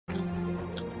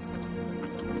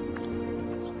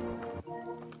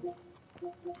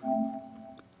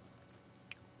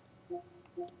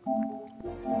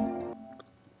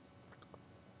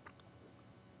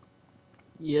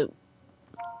Yep.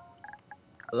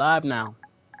 Live now.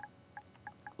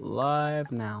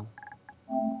 Live now.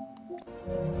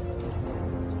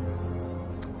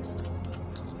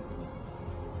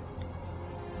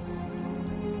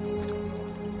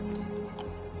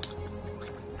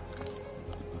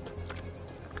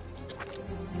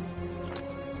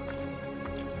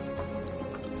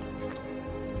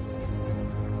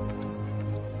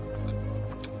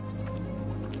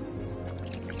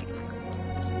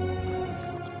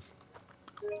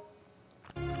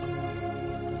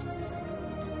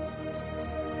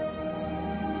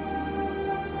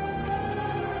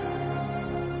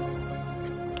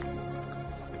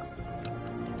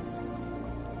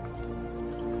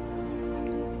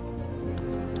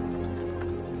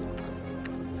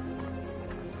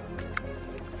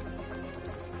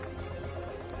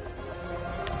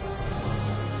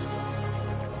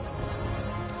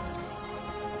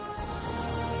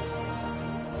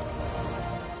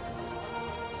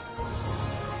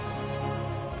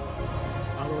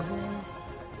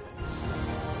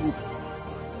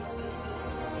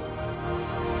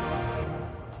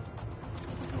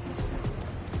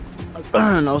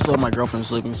 And also my girlfriend's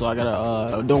sleeping, so I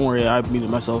gotta don't worry, I muted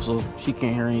myself so she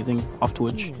can't hear anything off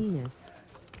Twitch.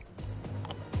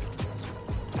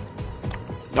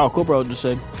 Oh, cool, bro just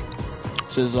says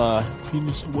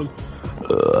penis one.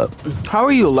 How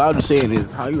are you allowed to say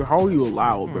it? How are you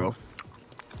allowed, bro?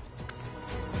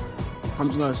 I'm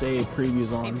just gonna say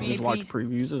previews on. Just watch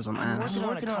previews as I'm ass. I'm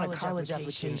working on a college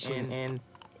application and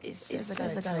it says I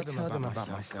gotta tell them about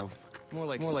myself. More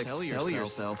like sell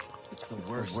yourself. It's the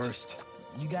worst.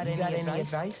 You got any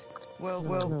advice?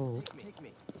 Well, take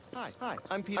me. Hi,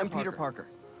 I'm Peter Parker.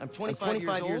 I'm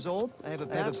 25 years old. I have a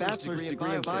bachelor's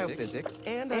degree in biophysics,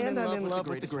 and I'm in love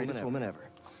with the greatest woman ever.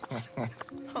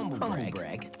 Humble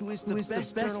brag. Who is the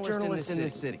best journalist in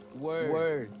this city?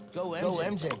 Word. Go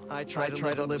MJ. I try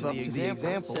to live up to the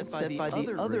example set by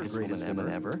the other greatest woman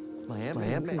ever, my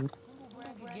Aunt May.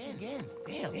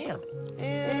 Damn.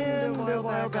 And a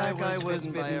while back, I was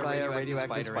bitten by a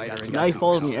radioactive spider. Now he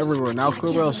follows me everywhere. Now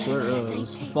Kurbel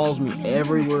follows me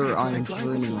everywhere I'm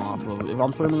streaming off of. If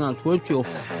I'm streaming on Twitch, he'll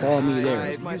follow me there.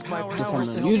 If I'm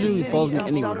YouTube, he follows me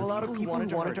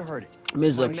anywhere.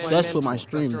 He's obsessed with my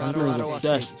streams. This man is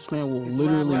obsessed. This man will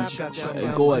literally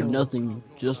go at nothing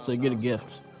just to get a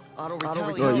gift. Or,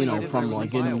 you know, from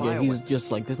like getting a gift. He's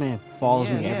just like, this man follows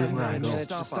me everywhere I go.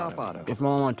 If I'm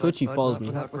on Twitch, he follows me.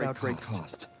 Without great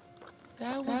cost.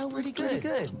 That was pretty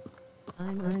good.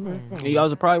 You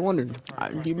guys are probably wondering.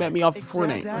 He met me off of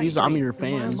Fortnite. I'm your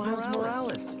fan.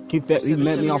 He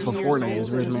met me off of Fortnite.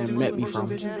 Is where this man met me from.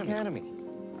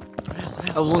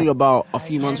 That was only about a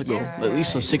few months ago. At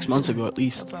least 6 months ago, at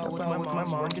least. My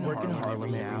mom's working in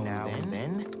Harlem now and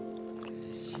then.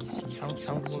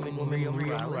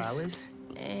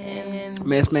 Man,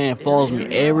 this man follows me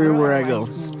everywhere I go.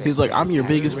 He's like, I'm your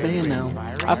biggest fan now.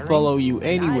 I follow you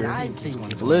anywhere.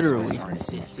 Literally.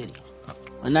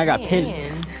 And I got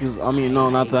pinned. I mean, no,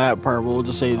 not that part. We'll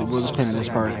just pin this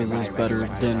part because it's better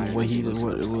than what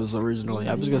it was originally.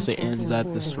 I was gonna say ends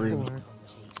at the stream.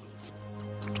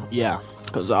 Yeah,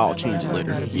 because I'll change it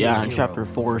later. Yeah, in chapter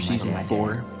 4, season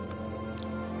 4.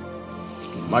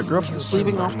 My girlfriend's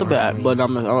sleeping off the bat, but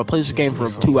I'm gonna play this game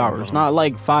for 2 hours. Not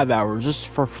like 5 hours, just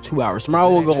for 2 hours. Tomorrow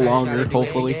will go longer,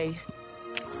 hopefully.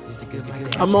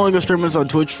 I'm only gonna stream this on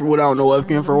Twitch without no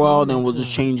webcam for a while, then we'll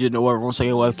just change it to whatever we'll say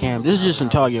a webcam. This is just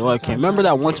until I get a webcam. Remember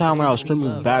that one time when I was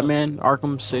streaming Batman,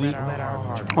 Arkham City?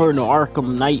 Or no,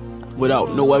 Arkham Knight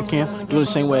without no webcam? Do it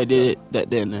the same way I did it that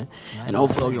day, and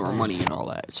hopefully I'll get more money and all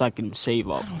that, so I can save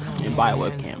up and buy a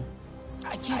webcam.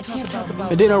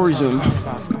 And then I'll resume.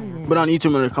 But on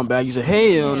YouTube, when I come back, he said,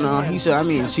 hell no. He said, I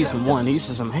mean, season 1. He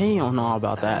said some hell no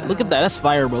about that. Look at that. That's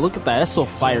fire, bro. Look at that. That's so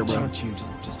fire, bro.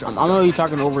 I'm not really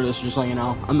talking over this, just so you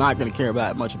know. I'm not going to care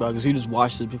that much about it, because you just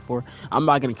watched it before. I'm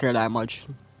not going to care that much.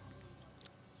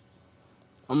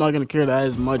 I'm not going to care that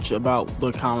as much about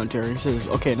the commentary. He says,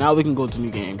 okay, now we can go to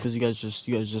new game, because you guys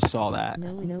just saw that.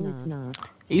 No, it's not.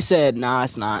 He said, nah,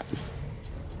 it's not.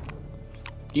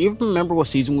 Do you even remember what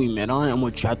season we met on and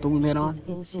what chapter we met on? It's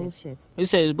bullshit. He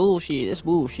said it's bullshit. It's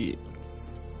bullshit.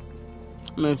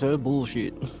 I mean, it's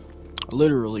bullshit.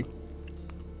 Literally.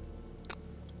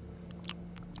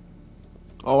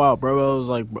 Oh wow, bro was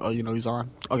like, you know, he's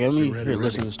on. Okay, let me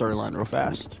listen to the storyline real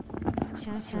fast.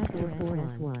 Chapter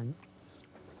 4S1.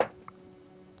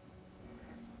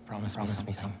 Promise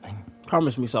me something.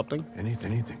 Promise me something.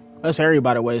 Anything. That's Harry,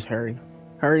 by the way. It's Harry.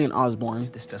 Harry and Osborn.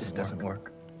 This doesn't work.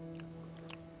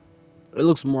 It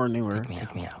looks more newer.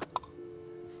 Take me out.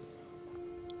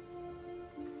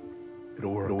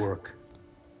 It'll work.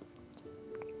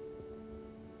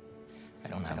 I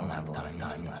don't have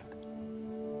time left.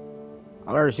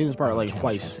 I've already seen this part like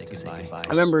twice. Say goodbye. I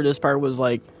remember this part was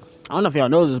like, I don't know if y'all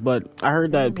know this, but I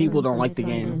heard that people don't like the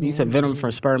game. He said Venom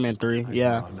from Spider-Man 3.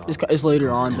 Yeah, it's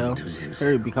later on though.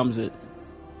 Here he becomes it.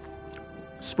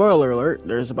 Spoiler alert,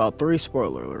 there's about 3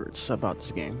 spoiler alerts about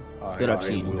this game that I've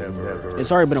seen.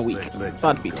 It's already been a week. It's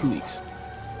about to be 2 weeks.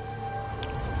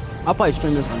 I'll probably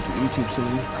stream this on YouTube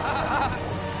soon.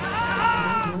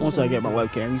 Once I get my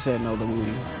webcam. You said no, the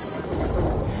movie.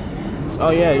 Oh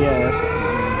yeah, that's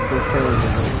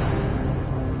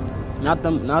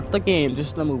not the game,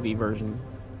 just the movie version.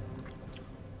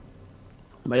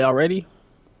 But y'all ready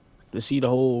to see the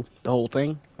whole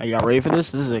thing? Are y'all ready for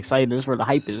this? This is exciting. This is where the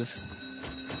hype is.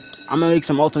 I'm gonna make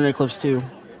some alternate clips too,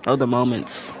 other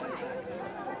moments.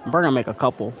 I'm probably gonna make a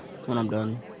couple when I'm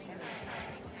done.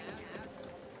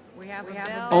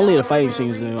 Only the fighting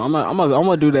scenes do. I'm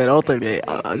gonna do that alternate.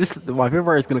 My favorite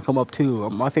part is gonna come up too.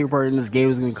 My favorite part in this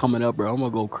game is gonna be coming up, bro. I'm gonna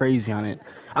go crazy on it.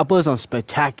 I put this on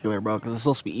spectacular, bro, because it's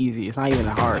supposed to be easy. It's not even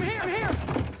that hard.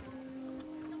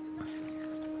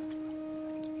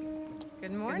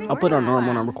 Good morning. I'll put it on normal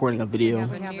when I'm recording a video,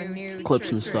 clips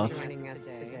and stuff.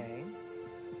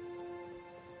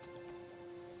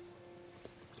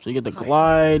 So you get the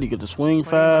glide, you get the swing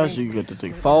fast, you get to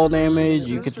take fall damage,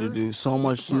 you get to do so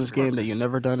much in this game that you've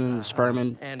never done in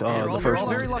Spider-Man, the first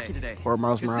one, or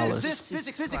Miles Morales. This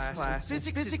physics class.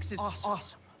 Physics is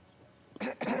awesome.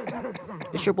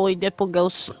 It's your boy Deadpool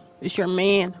Ghost. It's your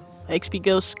man, XP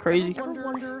Ghost, crazy. I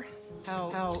wonder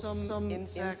how some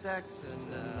insects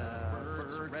and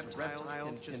birds, reptiles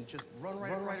can just run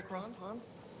right across the pond.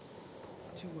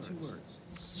 Two words.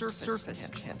 Surface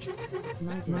tension.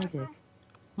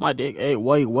 My dick. Hey,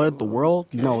 wait, what the world?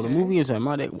 No, the movie is at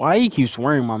my dick. Why he keeps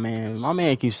swearing, my man? My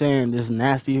man keeps saying this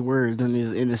nasty words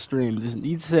in the stream.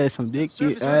 He said some dick,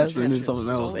 ass, and then something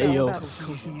else. Hey, yo.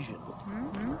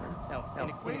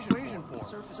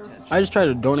 I just tried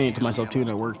to donate to myself too, and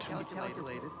it worked.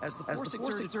 As the force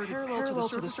exerted parallel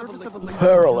to the surface of the liquid.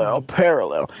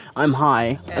 Parallel. I'm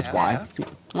high. That's why.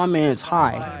 My man's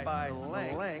high.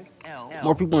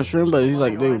 More people in the stream, but he's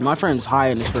like, dude, my friend's high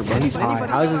in the stream, but he's high.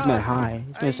 How is this man high?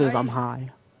 This man says I'm high.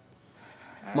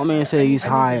 My man said he's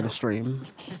high in the stream.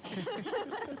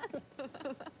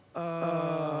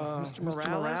 Mr.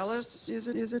 Morales,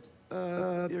 is it?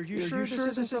 Are you sure this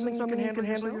isn't something you can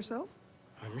handle yourself?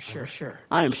 I'm sure.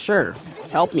 I am sure.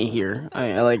 Help me here.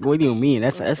 Like, what do you mean?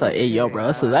 That's like, hey, yo, bro.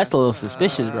 That's a little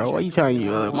suspicious, bro. What are you trying to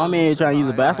use? My man trying to use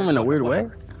the bathroom in a weird way?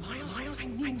 Miles, I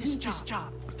need this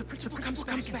job. If the principal comes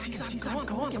back and sees I'm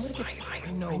gone, you'll fight. I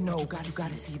know, but you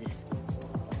gotta see this.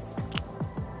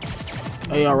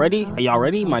 Hey, y'all ready?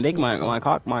 My dick, my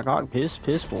cock, piss.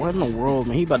 What in the world,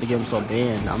 man? He about to get himself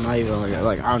banned. I'm not even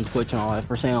like on Twitch and all that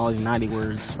for saying all these naughty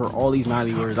words.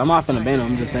 I'm not finna ban him.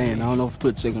 I'm just saying. I don't know if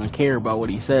Twitch is gonna care about what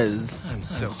he says. I'm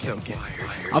so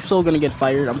fired. I'm still gonna get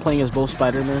fired. I'm playing as both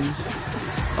Spider-Mans.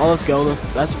 Oh, let's go.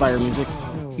 That's fire music.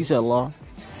 He said law.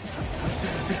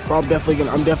 Bro, I'm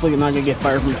definitely not gonna get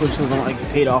fired from Twitch because I'm like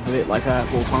paid off of it like that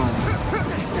full time.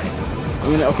 I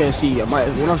mean, okay, see,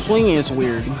 when I'm swinging, it's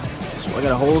weird. So I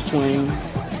got a hold swing,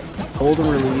 hold and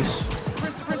release.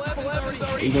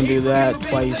 You can do that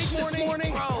twice,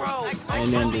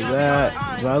 and then do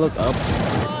that. Do I look up?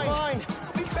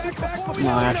 No,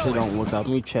 I actually don't look up.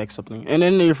 Let me check something. And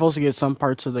then you're supposed to get some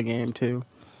parts of the game too.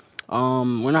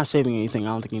 We're not saving anything.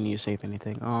 I don't think you need to save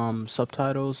anything.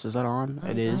 Subtitles, is that on?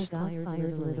 It is.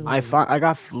 I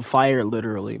got fired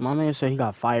literally. My man said he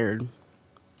got fired.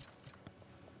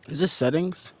 Is this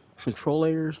settings? Control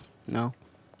layers? No.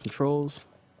 Controls?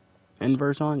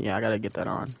 Inverse on? Yeah, I gotta get that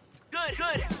on.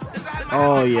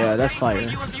 Oh yeah, that's fire.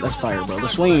 That's fire, bro. The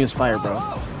swinging is fire, bro.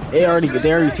 They already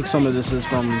took some of this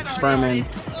from Spider-Man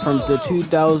from the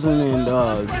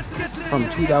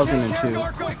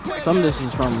 2002. Some of this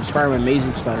is from Spider-Man,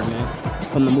 Amazing Spider-Man,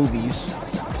 from the movies.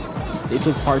 They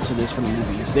took parts of this from the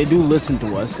movies. They do listen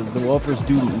to us, because the developers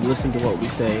do listen to what we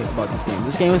say about this game.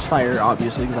 This game is fire,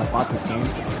 obviously, because I bought this game.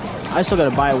 I still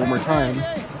gotta buy it one more time.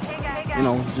 You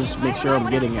know, just make sure I'm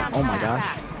getting it. Oh my gosh.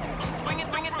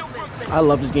 I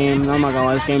love this game. I'm not gonna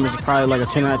lie, this game is probably like a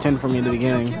 10 out of 10 for me in the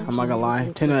beginning. I'm not gonna lie,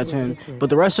 10 out of 10. But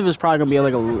the rest of it's probably gonna be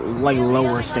like a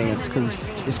lower stance, because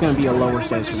it's gonna be a lower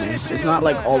stance for me. It's not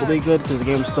like all the way good, because the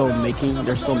game's still making.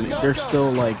 They're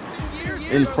still like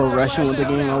in progression with the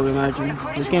game. I would imagine.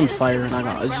 This game's fire.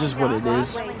 It's just what it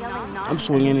is. I'm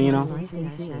swinging, you know.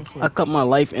 I cut my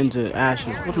life into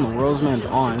ashes. What in the world is man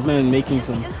on? This man making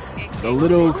some a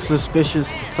little suspicious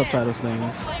subtitles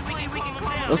things.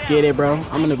 Let's get it, bro.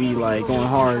 I'm gonna be like going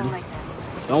hard.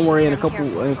 Don't worry, in a couple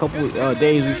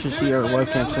days we should see our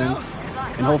webcam soon,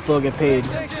 and hopefully I'll get paid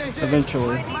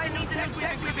eventually.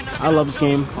 I love this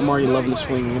game. I'm already loving the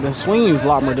swinging. The swinging is a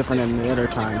lot more different than the other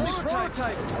times.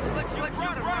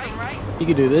 You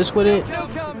can do this with it,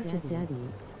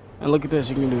 and look at this.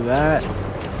 You can do that,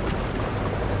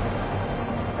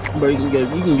 but you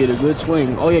can get a good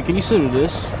swing. Oh yeah, can you still do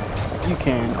this? You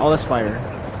can. Oh, that's fire.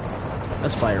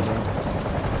 That's fire, bro.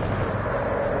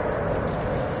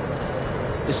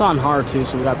 It's on hard too,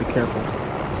 so we gotta be careful.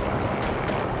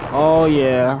 Oh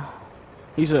yeah,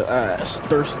 he's a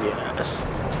thirsty ass,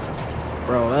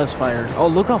 bro. That's fire. Oh,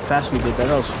 look how fast we did that.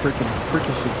 That was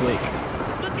freakishly quick.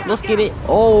 Let's get it.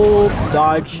 Oh,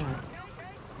 dodge.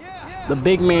 The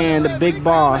big man, the big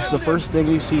boss. The first thing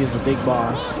we see is the big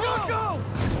boss.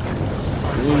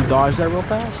 Can you dodge that real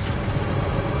fast?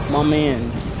 My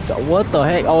man. What the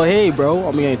heck? Oh, hey, bro.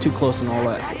 I'm getting too close and all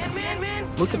that.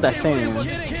 Look at that sand.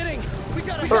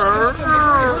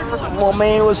 My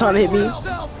man was trying to hit me.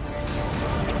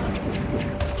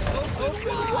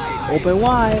 Open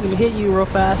wide. Let me hit you real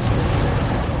fast.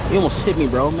 He almost hit me,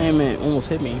 bro. Man, almost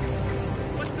hit me.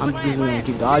 I'm just gonna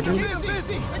keep dodging.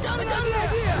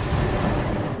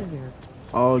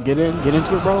 Oh, get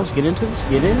into it, bro. Let's get into this.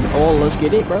 Get in. Oh, let's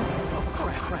get it, bro.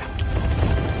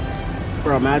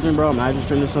 Bro, imagine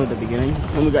turning this on at the beginning.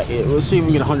 And we got it. We'll see if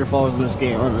we can get 100 followers in this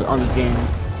game on this game.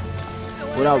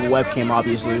 Without webcam,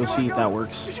 obviously. We'll see if that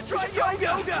works.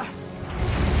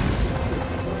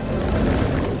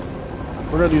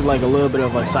 We're gonna do like a little bit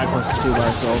of like side quests too by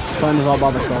ourselves. Playing this all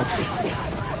by myself.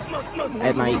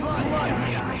 At night.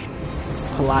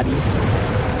 Pilates.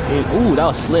 And, ooh, that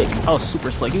was slick. That was super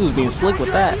slick. He was being slick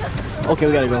with that. Okay,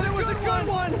 we gotta go.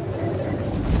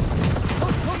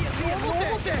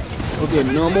 It'll be a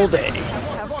normal day.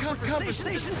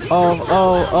 Those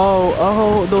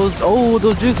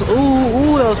jukes.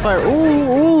 Ooh, that was fire.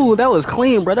 Ooh, that was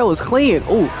clean, bro. That was clean.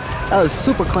 Ooh, that was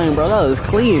super clean, bro. That was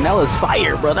clean. That was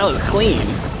fire, bro. That was clean.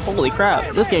 Holy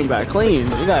crap, this game got clean.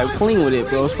 You got clean with it,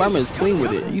 bro. Spider-Man's clean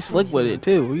with it. You slick with it,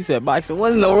 too. He said, "Boxer,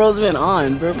 what in the world's been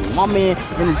on, bro?" My man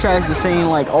in the chat is saying,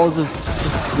 like, all this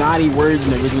just naughty words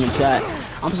and everything in chat.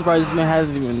 I'm surprised this man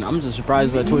hasn't even... I'm just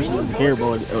surprised that Twitch doesn't care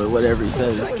about whatever he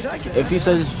says. If he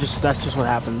says that's just what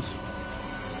happens.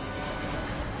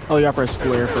 Oh, you gotta press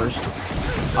square first.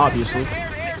 Obviously.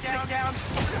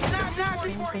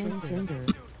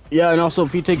 Yeah, and also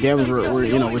if you take damage,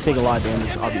 we take a lot of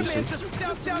damage, obviously.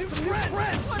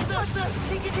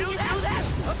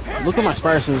 Look at my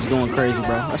spider sense is going crazy,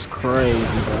 bro. That's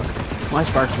crazy, bro. My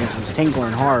spider sense is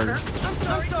tingling hard.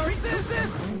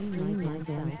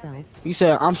 You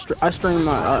said I stream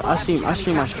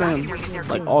my stream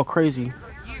like all crazy.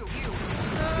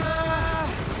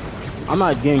 I'm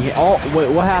not getting hit. Oh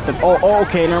wait, what happened? Oh,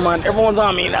 okay, never mind. Everyone's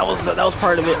on me. That was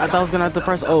part of it. I thought I was gonna have to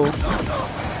press O.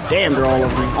 Damn, they're all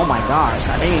over me. Oh my gosh,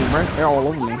 dang, bro, they're all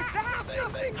over me.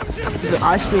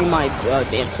 I stream my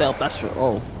damn self. That's true.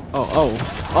 Oh,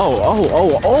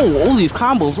 these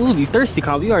combos. Ooh, these thirsty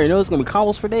combos. You already know it's gonna be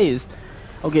combos for days.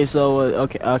 Okay, so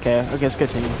okay, let's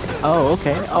continue. Oh,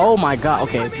 okay. Oh my god.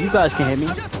 Okay, you guys can hit me.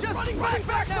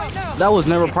 That was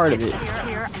never part of it.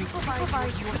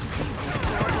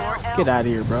 Get out of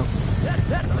here, bro. I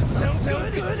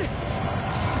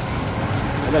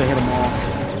gotta hit them all.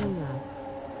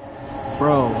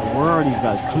 Bro, where are these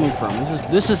guys coming from?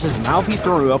 This is his mouth he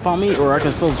threw up on me, or I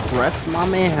can feel his breath. My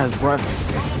man has breath.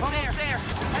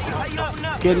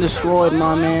 Getting destroyed,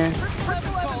 my man.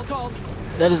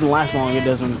 That doesn't last long. It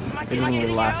doesn't really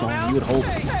last long. You would hope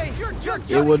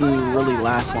it wouldn't really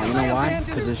last long. You know why?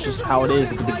 Because it's just how it is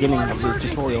at the beginning of the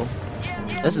tutorial.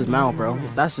 That's his mouth, bro.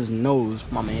 That's his nose,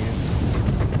 my man.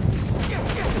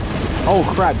 Oh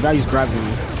crap! Now he's grabbing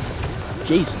me.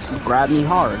 Jesus, he grabbed me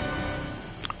hard.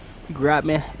 He grabbed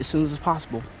me as soon as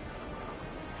possible.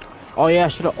 Oh yeah, I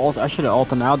should have ulted.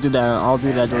 I'll do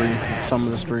that during some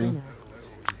of the stream.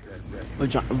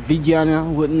 Vijana,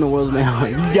 what in the world's man?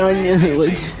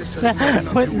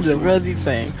 Vijana, what in the world is he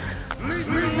saying?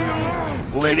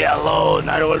 Leave me alone.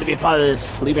 I don't want to be part of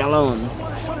this. Leave me alone.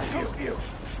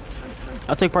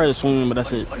 I'll take part of the swinging, but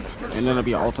that's it. And then it'll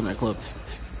be an alternate clip.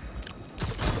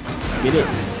 Get it?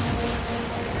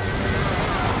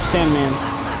 SandMan.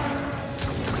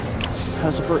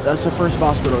 That's the first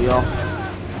boss battle, y'all.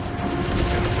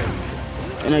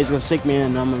 And now he's gonna sick me,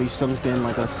 and I'm gonna be sunk in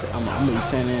like I'm gonna be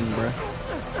sent in, bruh.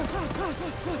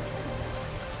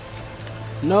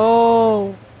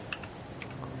 No.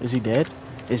 Is he dead?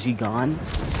 Is he gone?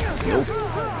 Nope.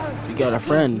 You got a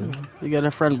friend. You got a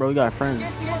friend, bro. You got a friend.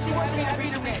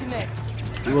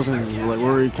 He wasn't like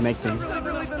we're reconnecting.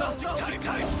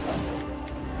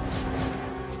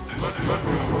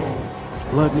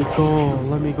 Let me go.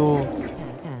 Let me go.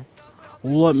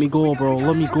 Let me go, bro.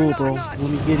 Let me go, bro. Let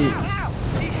me get it.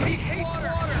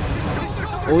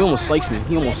 Oh, he almost sliced me.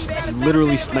 He almost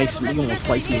literally sliced me. He almost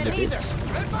sliced me to bits.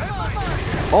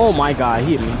 Oh my god,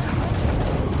 he hit me.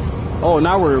 Oh,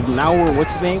 now we're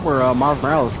what's his name? We're Miles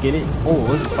Morales. Get it? Oh,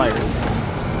 this is fire.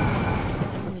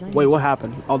 Wait, what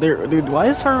happened? Oh, there, dude. Why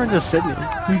is her just sitting there?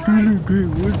 What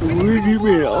you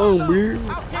mean? Oh, man.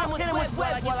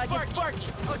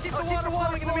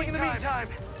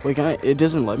 Wait, can I? It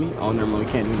doesn't let me. Oh, never mind.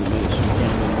 We can't do the minutes. We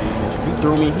can't do the minutes. He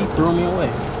threw me. He threw me away.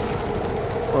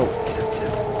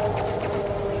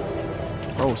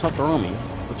 Bro, stop throwing me.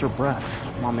 With your breath,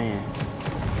 my man.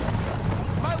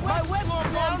 My web's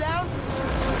down.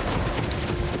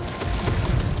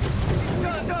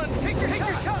 Done. Take your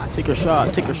shot. Take your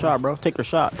shot. Take your shot, bro. Take your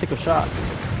shot. Take a shot.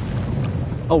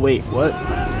 Oh wait, what?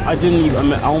 I didn't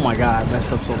even. Oh my god, I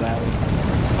messed up so badly.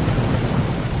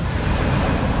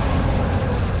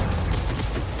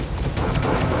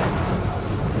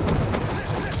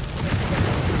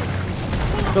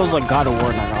 Feels like God of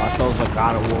War now. It feels like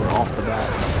God of War off the bat.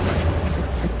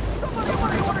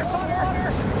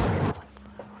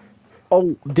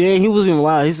 Oh, dang, he wasn't even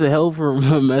loud. He said, "Help for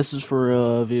a message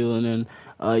for view," and then,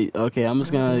 okay, I'm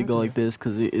just gonna go like this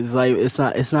because it's like it's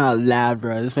not loud,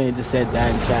 bro. This man just said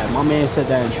that in chat. My man said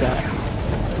that in chat.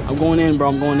 I'm going in, bro.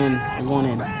 I'm going in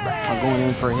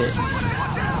for a hit.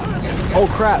 Oh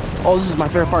crap! Oh, this is my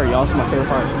favorite part, y'all. This is my favorite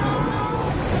part.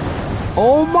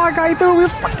 Oh my god, he threw me!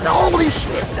 Holy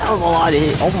shit! That was a lot of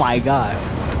hit. Oh my god!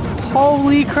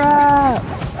 Holy crap!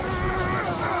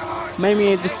 Maybe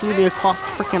it just threw me across the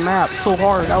freaking map so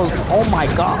hard. That was, oh my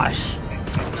gosh.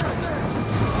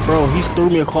 Bro, he threw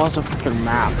me across the freaking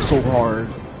map so hard.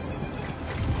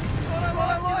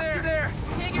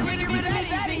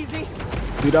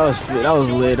 Dude, that was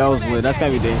lit. That's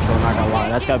gotta be the intro, not gonna lie.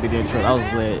 That's gotta be the intro. That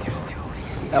was lit.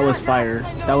 That was fire.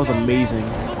 That was amazing.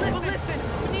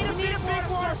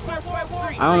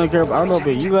 I don't know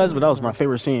about you guys, but that was my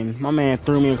favorite scene. My man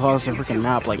threw me across the freaking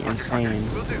map like insane.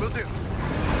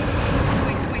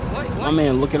 My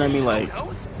man looking at me like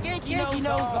Yankee knows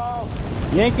all.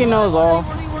 Yankee knows all.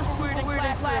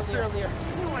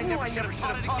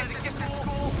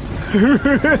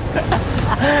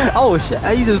 Oh shit,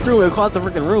 he just threw me across the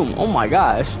freaking room. Oh my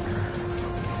gosh.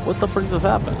 What the frick just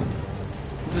happened?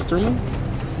 You just threw me?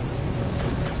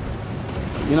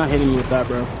 You're not hitting me with that,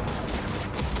 bro.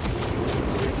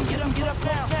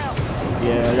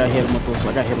 Yeah, I got hit him with those.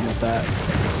 I got hit him with that.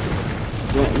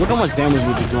 Look how much damage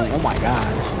we just doing. Oh my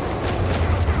gosh.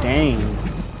 Dang.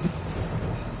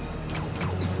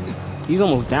 He's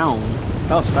almost down.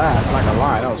 That was fast, not gonna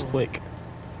lie, that was quick.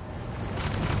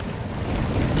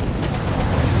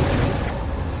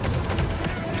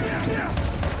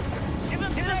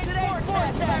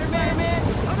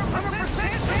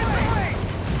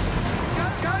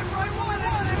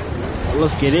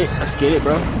 Let's get it,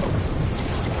 bro.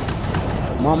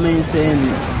 My man saying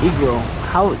Negro.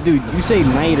 How, dude, you say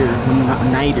Niter.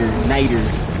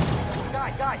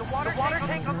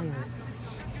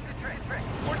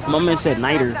 My man said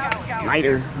Niter.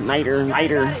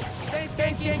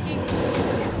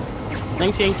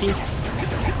 Thanks, Yankee.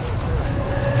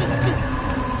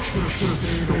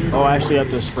 Oh, I actually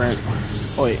have to sprint.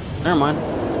 Oh, wait, never mind.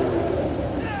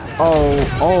 Oh,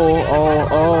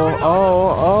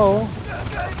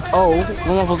 what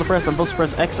am I supposed to press? I'm supposed to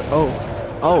press X. Oh,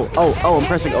 I'm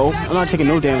pressing O. I'm not taking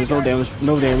no damage. Oh,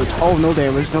 no damage. I'm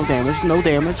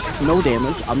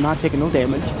not taking no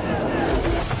damage.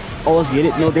 Oh, let's get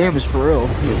it. No damage for real.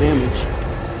 No damage.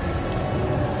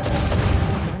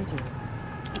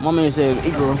 My man said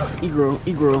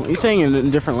Igro. He's saying it in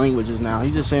different languages now.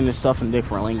 He's just saying this stuff in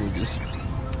different languages.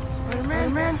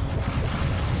 Spider-Man.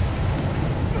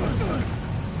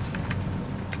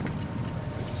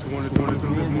 Just wanted to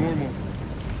live normal,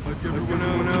 like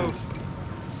everyone else.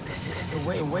 This is the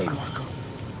way, Marco.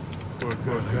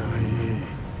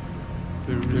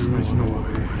 There is no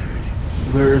way.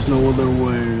 There is no other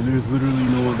way. There's literally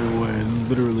no other way.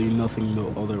 Literally nothing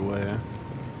no other way.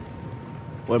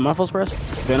 What am I supposed to press?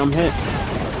 Venom hit.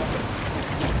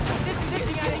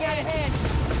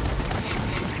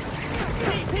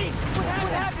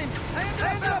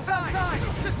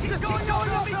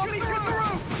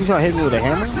 He's gonna hit me with a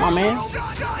hammer, my man.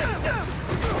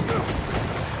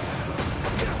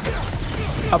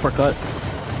 Uppercut.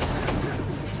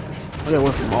 I got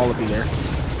one from all of you there.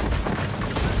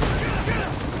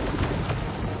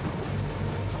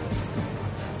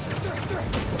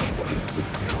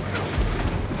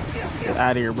 Get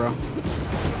out of here, bro.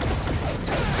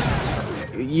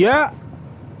 Yeah.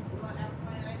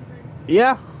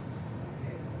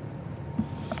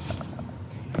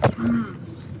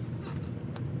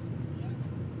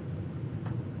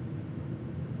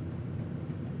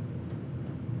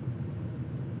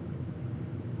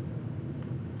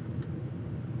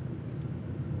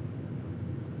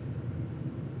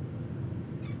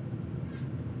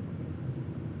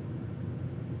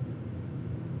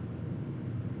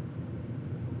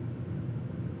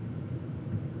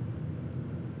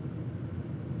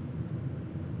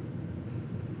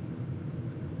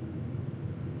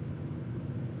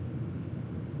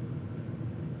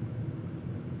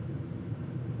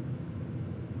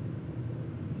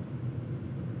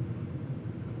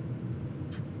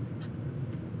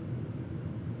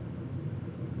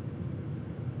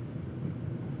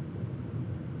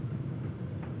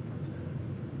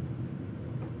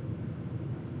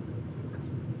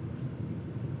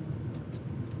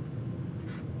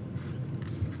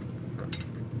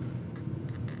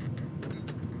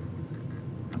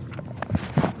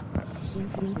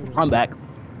 I'm back.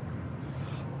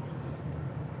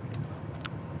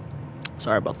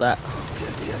 Sorry about that.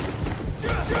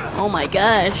 Oh my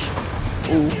gosh.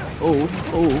 Ooh, ooh,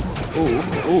 ooh, ooh,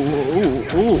 ooh, ooh,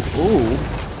 ooh, ooh.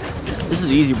 This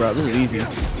is easy, bro. This is easy.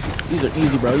 These are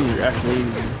easy, bro. These are actually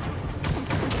easy.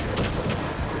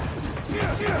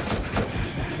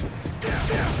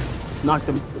 Knocked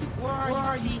him. Where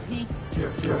are you?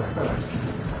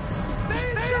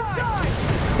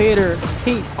 Peter,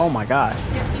 Pete. Oh my gosh.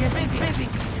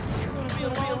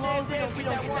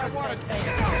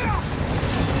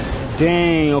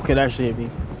 Dang. Okay, that should hit me.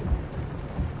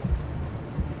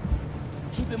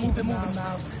 Keep it moving,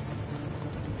 mouse.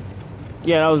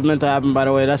 Yeah, that was meant to happen, by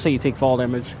the way. That's how you take fall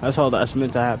damage. That's how that's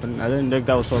meant to happen. I didn't think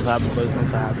that was supposed to happen, but it's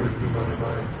meant to happen.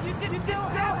 You still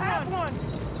have one.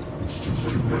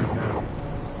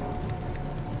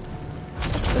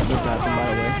 That's meant to happen, by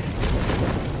the way.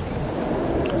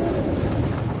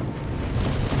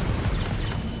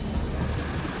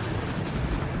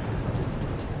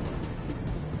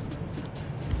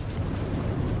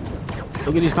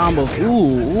 Look at these combos.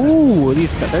 Ooh,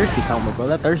 these thirsty combo, bro.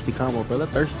 That thirsty combo, bro. That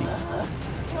thirsty.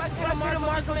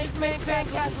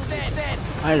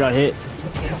 I got hit.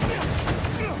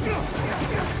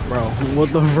 Bro,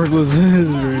 what the frick was this,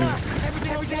 man?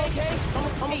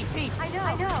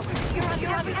 I know.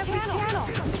 You're on the channel.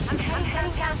 I'm heading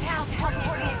downtown to help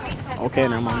coordinate. Okay,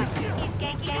 never mind. He's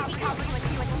ganky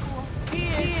complimenting you at the pool. He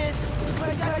is. But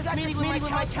I got meeting with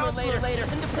my counselor later.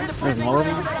 There's more of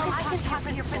them? I can talk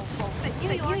with your principal, but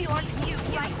New York, you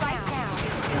right now.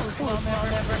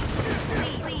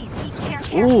 Please, be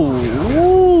careful.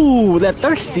 Ooh, that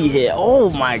thirsty hit. Oh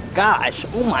my gosh.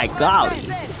 Oh my golly.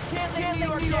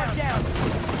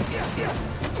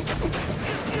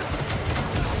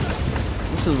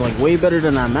 This is like way better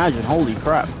than I imagined. Holy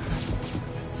crap.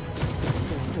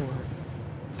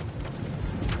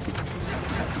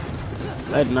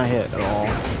 That did not hit at all.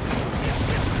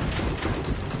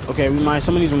 Okay,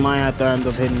 some of these we might have to end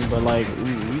up hitting, but like,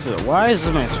 ooh, why is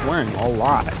this man swearing a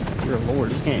lot? Dear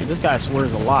Lord, this guy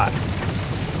swears a lot.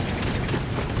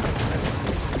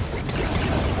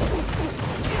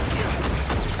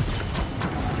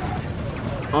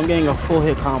 I'm getting a full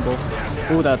hit combo.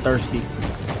 Ooh, that thirsty.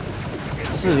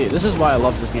 This is it. This is why I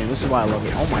love this game. This is why I love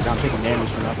it. Oh my god, I'm taking damage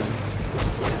for nothing.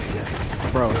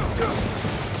 Bro.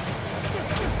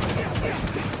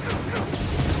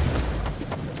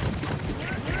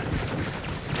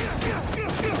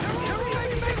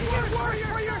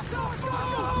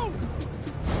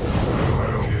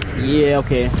 Yeah,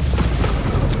 okay.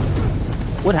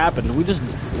 What happened?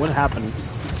 What happened?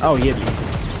 Oh, he hit me.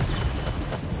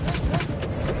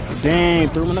 Dang,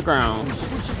 threw him on the ground.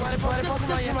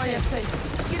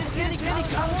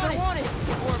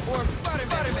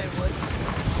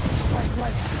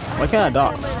 Why can't I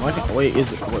dodge? Wait,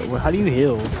 how do you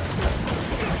heal?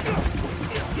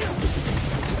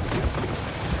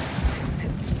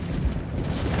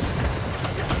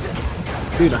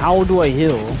 Dude, how do I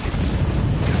heal?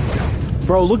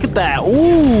 Bro, look at that.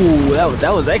 Ooh,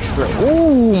 that was extra.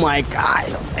 Ooh my gosh,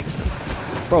 that was extra.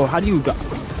 Bro, how do you go?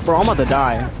 Bro, I'm about to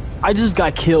die. I just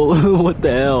got killed. What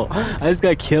the hell? I just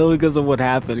got killed because of what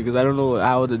happened, because I don't know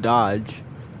how to dodge.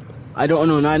 I don't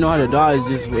know, I know how to dodge,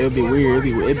 just it'd be weird.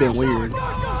 It'd been weird.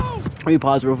 Let me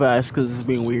pause real fast because it's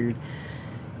being weird.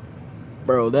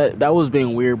 Bro, that was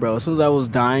being weird, bro. As soon as I was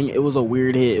dying, it was a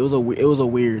weird hit. It was a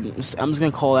weird. I'm just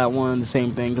gonna call that one the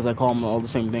same thing because I call them all the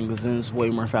same thing because then it's way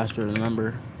more faster to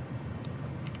remember.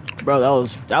 Bro,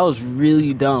 that was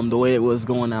really dumb the way it was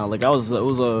going out. Like it was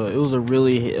a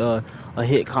really a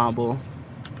hit combo.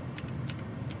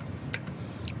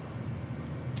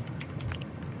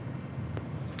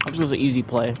 It was an easy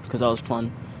play because that was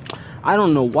fun. I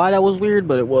don't know why that was weird,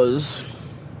 but it was.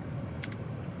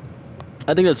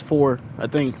 I think that's 4. I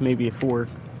think maybe a 4.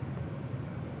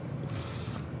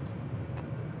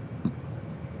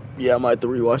 Yeah, I might have to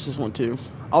rewatch this one too.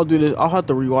 I'll do this. I'll have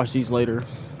to rewatch these later.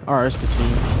 Alright, it's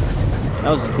 15. That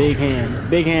was a big hand.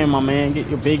 Big hand, my man. Get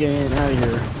your big hand out of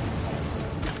here.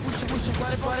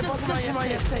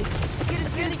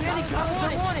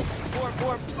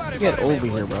 Get over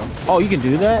here, bro. Oh, you can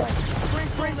do that?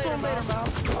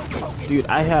 Dude,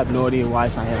 I have no idea why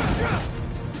it's not hitting.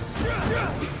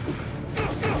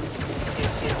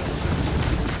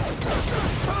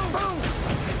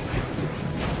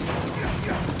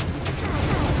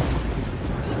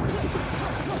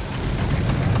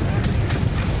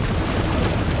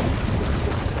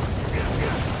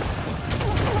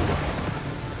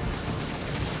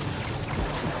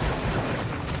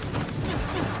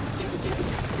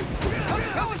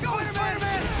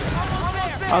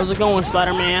 How's it going,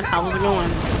 Spider-Man? How's it going?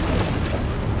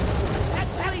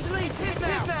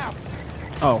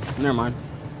 Oh, never mind.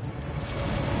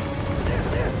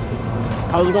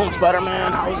 How's it going,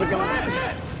 Spider-Man? How's it going?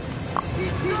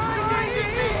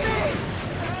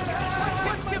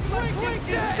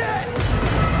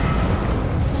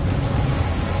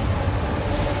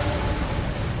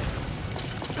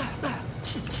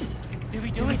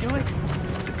 Do we do it?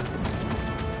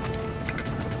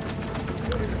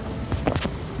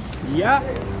 Yeah.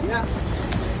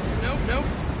 Nope. Nope.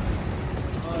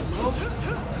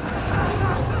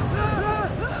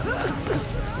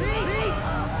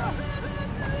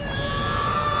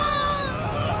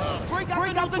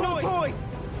 Break out the noise!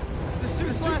 The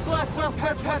suit's last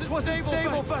patch wasn't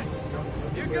stable, but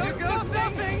here goes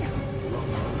nothing!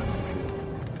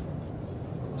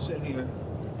 Sit here.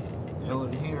 Yell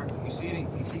in here. You see it?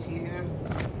 You see here?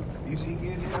 You see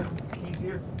here? Keys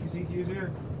here? You see keys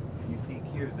here? You see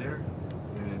keys there?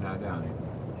 And then now down here.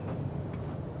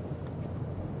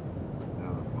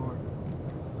 Down the floor.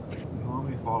 You want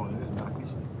me to fall in this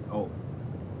knife? Oh.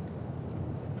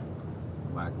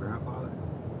 My grandfather?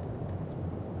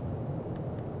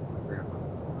 My grandfather.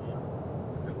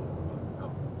 No.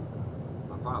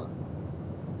 My father.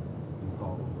 He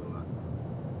falls over a lot.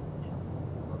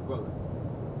 My brother.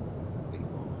 He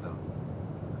falls down.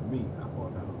 Me, I fall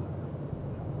down a lot.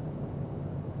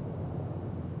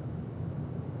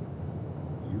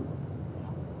 You?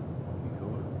 You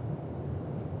know it?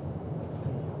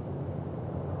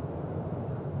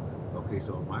 Okay,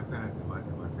 so my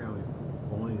family,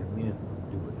 only the men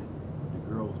do it. The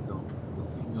girls don't. The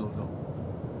females don't.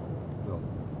 So.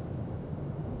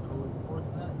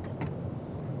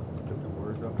 Took the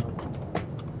words up.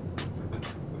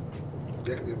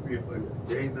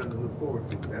 There ain't nothing to look forward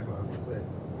to, that's what I was gonna say.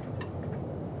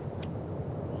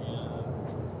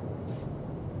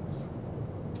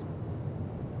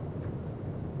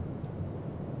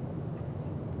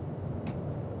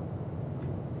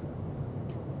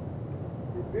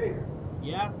 Bigger.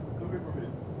 Yeah. Come here for a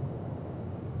minute.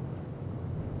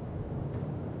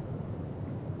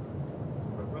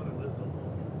 My brother lives on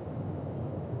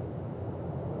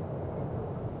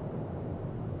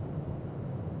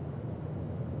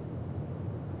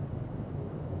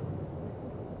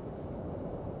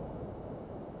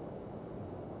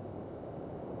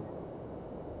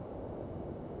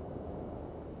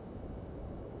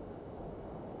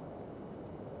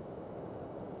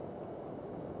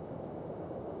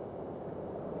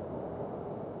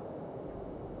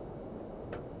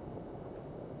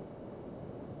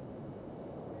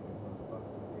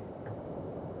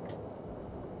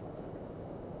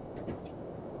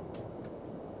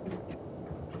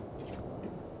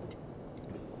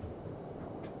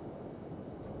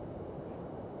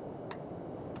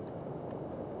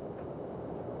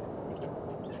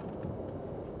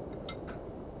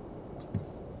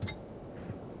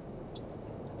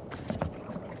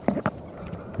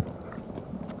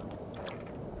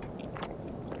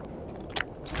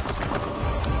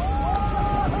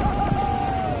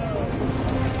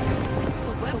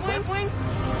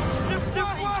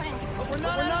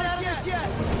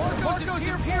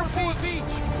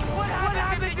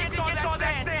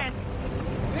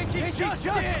She just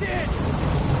did!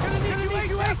 Gonna need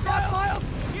you ASAP, Miles!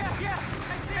 Yeah,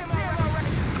 I see him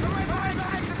already.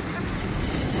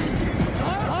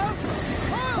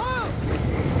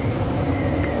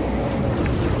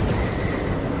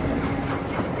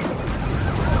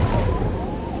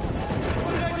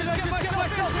 What did I just get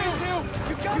myself into?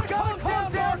 You've got to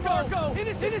calm down, Marco!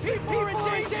 Innocent people are in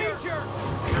danger!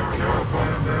 You're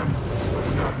terrifying them,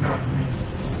 but not me.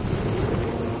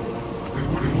 They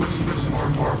wouldn't listen to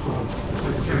smart Marco.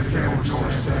 Let's get down with your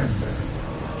SandMan.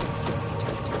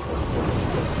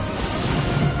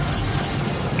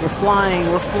 We're flying,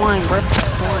 we're flying.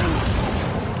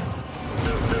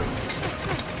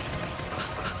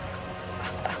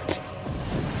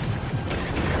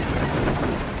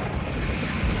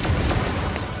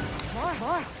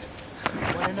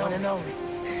 Wanna know.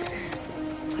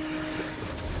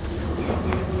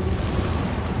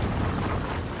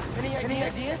 Any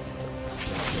ideas?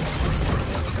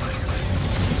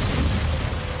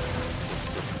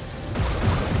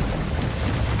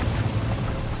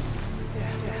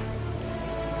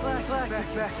 Classic back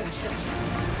in session.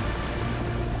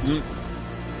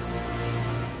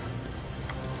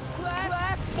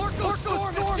 Orco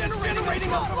storm is generating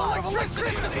a lot of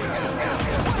electricity!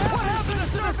 What happened to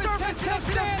surface tension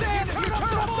stand if you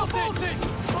turn off the voltage?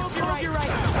 You're right.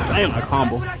 Damn, a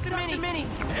combo. Mini.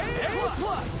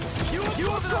 Plus, you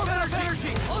have enough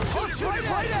energy. I'll shoot it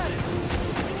right at it.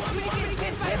 You want me to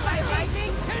get hit by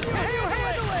lightning? Can you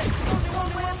handle it?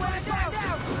 Only one way down.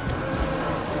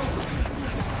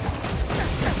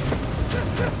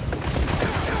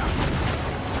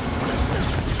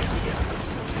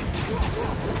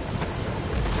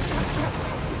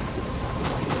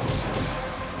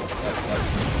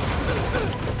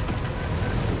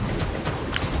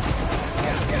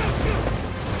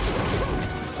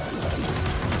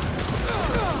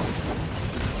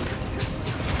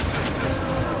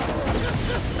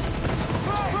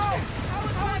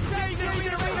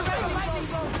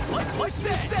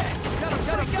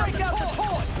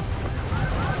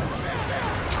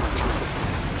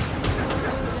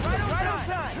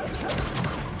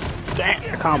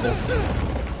 Damn, combo.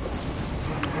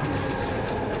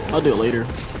 I'll do it later.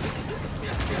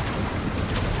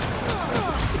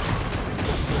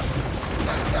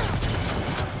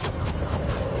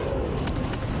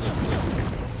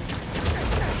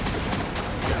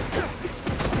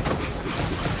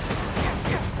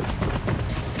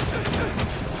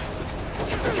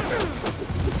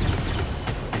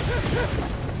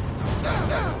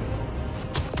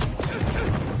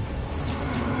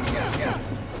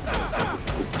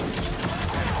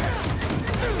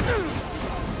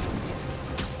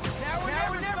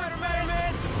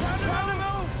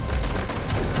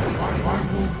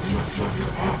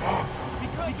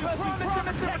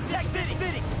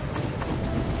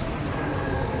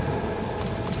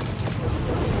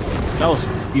 That was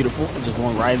beautiful. It just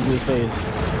went right into his face.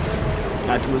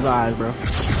 Not to his eyes, bro.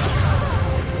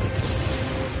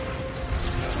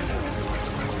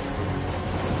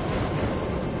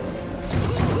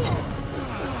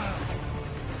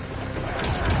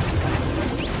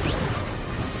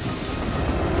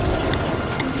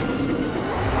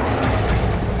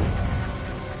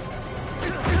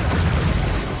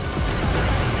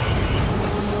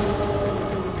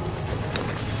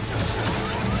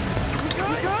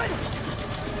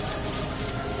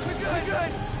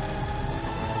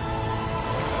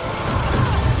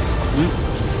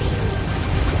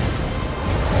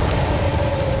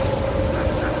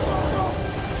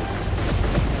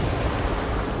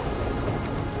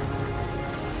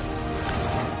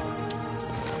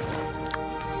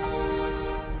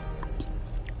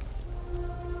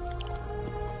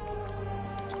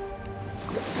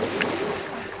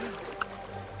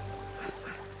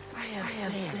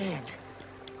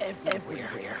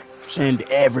 Sand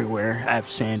everywhere. I have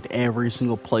sand every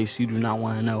single place you do not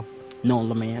want to know. No,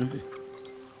 the man.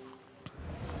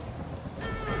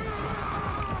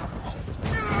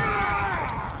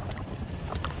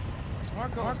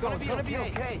 Marco, it's gonna be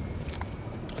okay.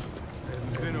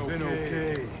 It's been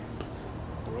okay.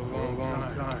 For a long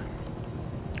time.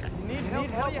 You need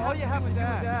help? All you have is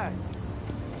that.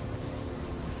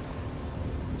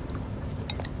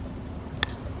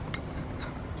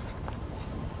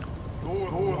 Go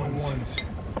the ones.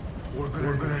 We're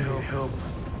gonna need help.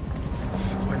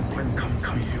 When come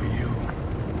to you.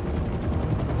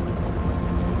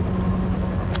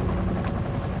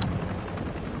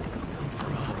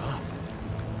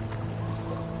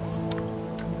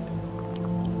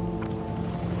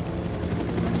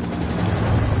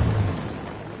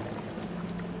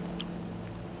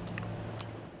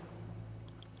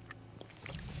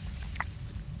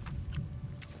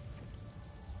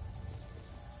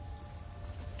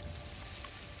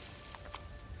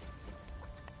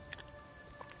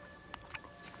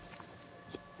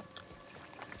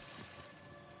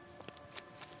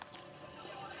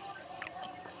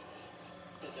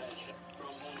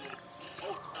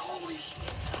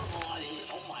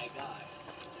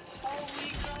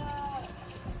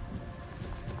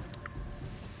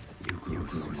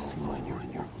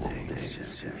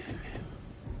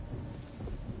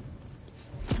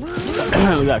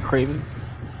 We got Craven.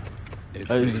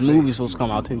 His movie's supposed to come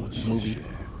out too. Movie.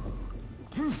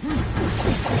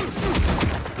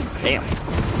 Damn.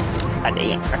 God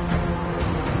damn.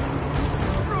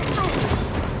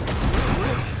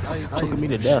 Took me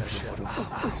to death.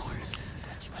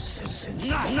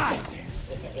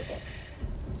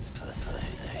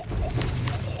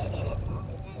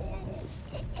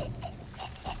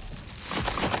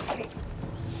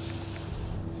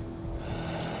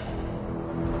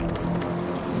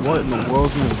 What in the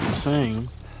world is he saying?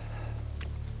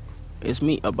 It's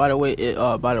me. By the way,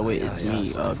 it's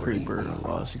me, Creeper,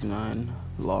 69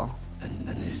 Law.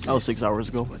 That was 6 hours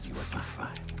ago.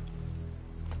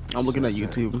 I'm looking at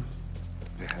YouTube.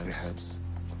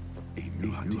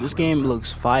 This game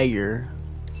looks fire.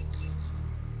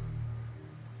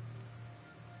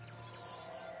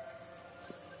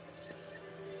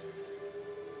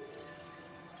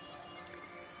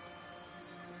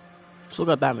 Still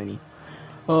got that many.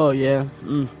 Oh yeah.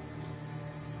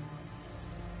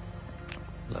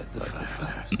 Light the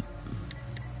fires.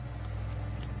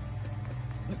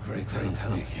 The great times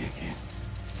begins.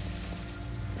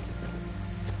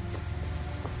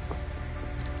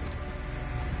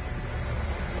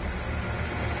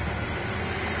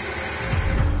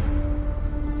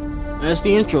 That's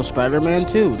the intro, Spider-Man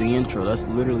 2. The intro. That's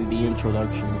literally the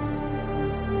introduction.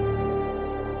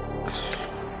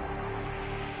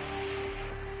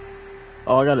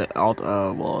 Oh, I got it alt.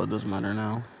 Well, it doesn't matter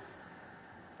now.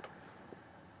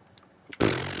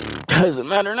 Doesn't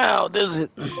matter now, does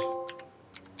it?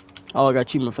 Oh, I got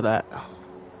achievement for that.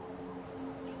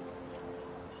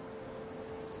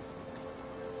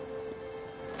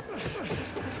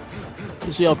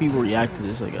 To see how people react to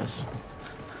this, I guess.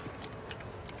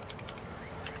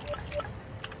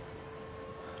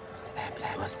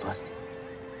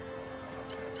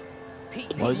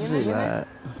 What is that?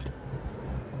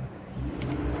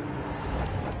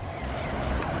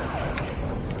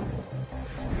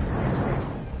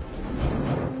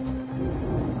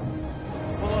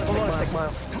 Hold on, 6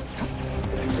 miles.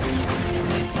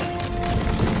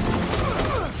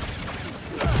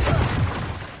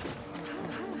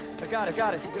 I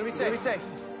got it. You're gonna be safe.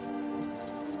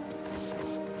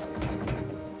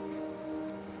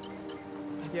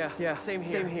 Yeah, same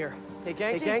here. Hey,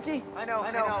 Genki? I know.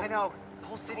 The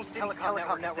whole city's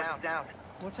telecom network's down.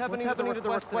 What's happening to the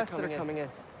requests that are coming in?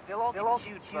 They'll all be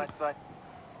huge, but...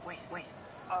 Wait.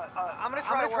 I'm gonna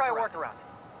try a workaround.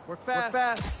 Work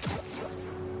fast.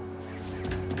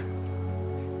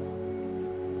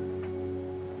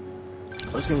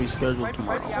 What's gonna be scheduled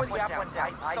tomorrow? Right before the app went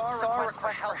down, I saw a request for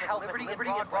help at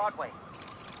Liberty and Broadway.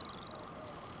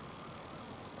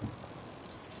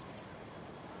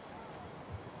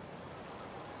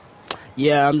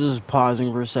 Yeah, I'm just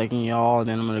pausing for a second, y'all, and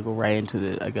then I'm gonna go right into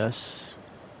the, I guess,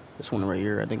 this one right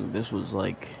here. I think this was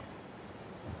like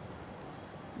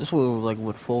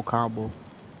with full combo.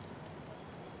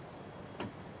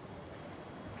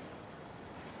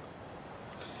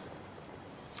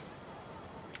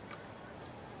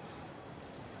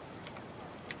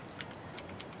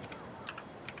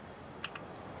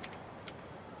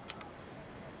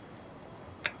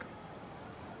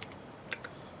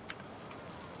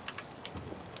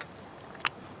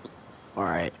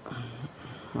 Alright.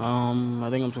 I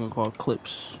think I'm just gonna call it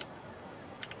clips.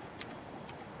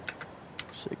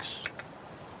 6.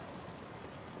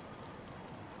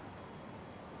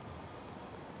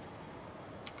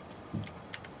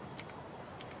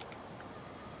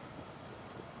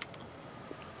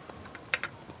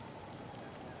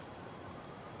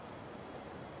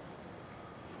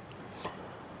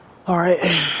 Alright.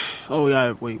 Oh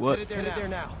yeah, wait, what? Get it there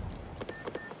now.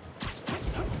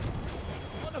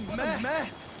 What a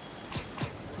mess.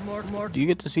 More. Do you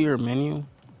get to see your menu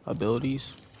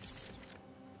abilities?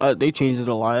 They changed it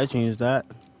a lot. I changed that.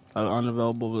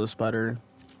 Unavailable with the spider.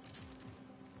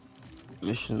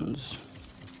 Missions.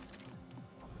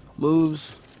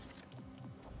 Moves.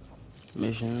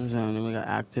 Missions, and then we got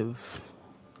active.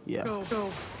 Yeah. Go.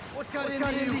 What got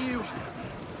into you?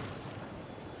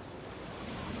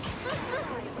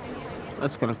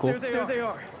 That's kind of cool. There they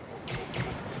are.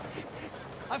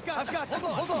 I've got.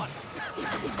 Hold on.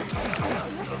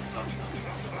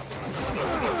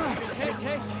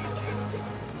 Hey.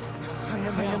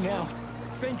 I am now.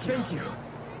 Thank you.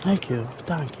 Thank you.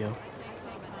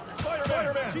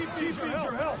 Spider-Man! Chief needs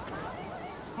your help!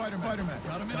 Spider-Man,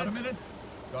 got a minute?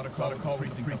 Got a call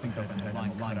precinct head and the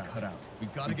line cut out.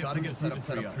 We've got to get set up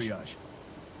triage.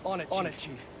 On it,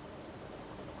 Chief.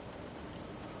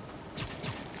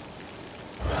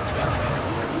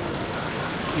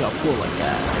 You got pull like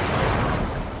that.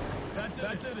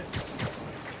 That did it.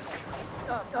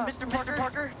 Mr.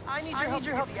 Parker, I need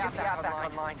your help to get the app back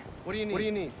online. What do you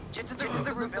need? Get to the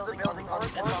root building on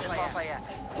Lafayette.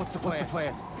 What's the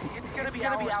plan? It's gonna be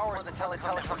hours before the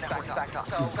telecom network's back up.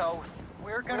 So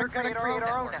we're gonna create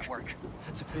our own network.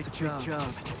 That's a big job.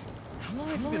 How long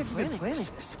have you been planning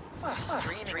this?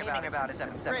 Dreaming about it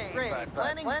since 7th grade,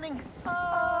 but planning? For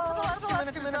the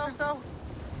last 2 minutes or so.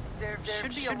 There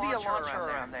should be a launcher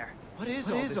around there. What is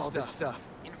all this stuff?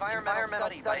 Environmental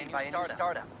study by a new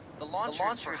startup. The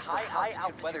launcher's for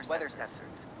high-altitude weather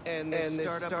sensors. And this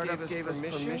startup gave us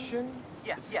permission?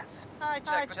 Yes. I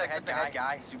checked with the head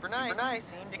guy. Super nice.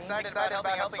 Seemed excited about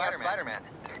helping out Spider-Man.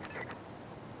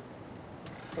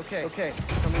 Okay.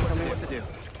 Tell me what to do.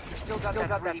 You still got that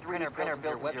 3D printer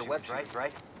built into your website,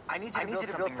 right? I need you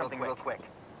to build something real quick.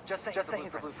 Just send you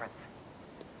the blueprints.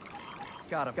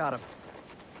 Got him.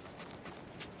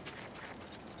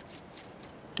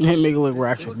 Make it look we're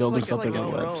actually building something on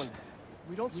the webs.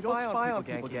 We don't spy on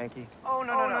people, Genki. Oh,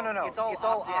 no. It's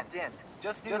all opt-in.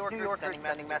 Just New Yorkers sending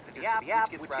messages to the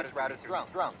app, which gets routed through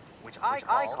drones, which I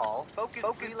call Focus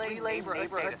Relay Neighborhood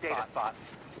Data Spots.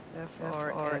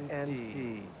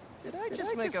 FRND. Did I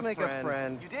just make a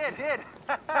friend? You did.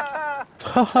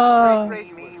 Haha.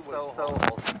 Great me was so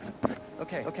wholesome.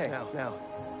 Okay. Now,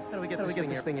 how do we get this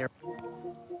thing here?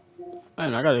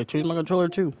 Man, I gotta change my controller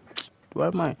too. Do I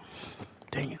have my...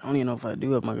 Dang it, I don't even know if I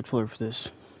do have my controller for this.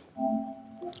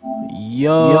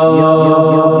 Yo.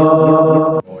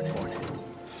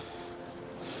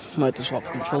 Might have to swap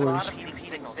controllers.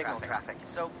 Signal traffic.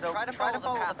 So try to follow the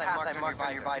path I marked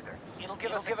on your visor. It'll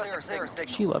give us a clearer signal.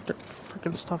 She left her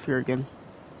freaking stuff here again.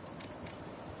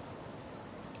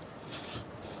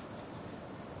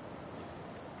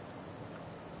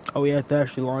 Oh, we have to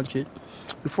actually launch it.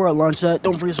 Before I launch that,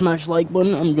 don't forget to smash the like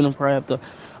button. I'm gonna probably have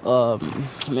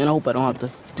to, man, I hope I don't have to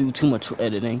do too much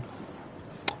editing.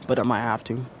 But I might have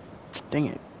to. Dang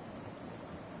it.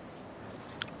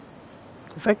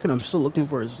 The fact that I'm still looking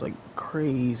for it is like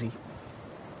crazy.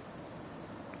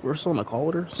 We're still in the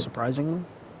corridor, surprisingly.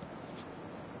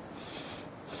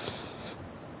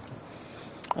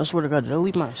 I swear to God, did I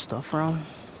leave my stuff around?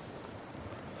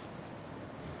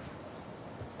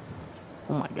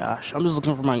 Oh my gosh, I'm just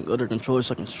looking for my other controller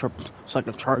so I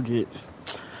can charge it.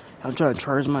 I'm trying to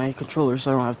charge my controller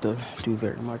so I don't have to do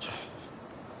very much.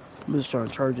 I'm just trying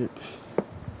to charge it.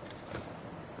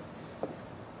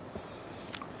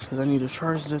 Because I need to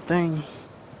charge the thing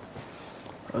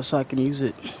so I can use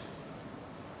it.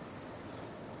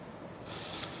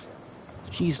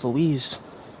 Jeez Louise.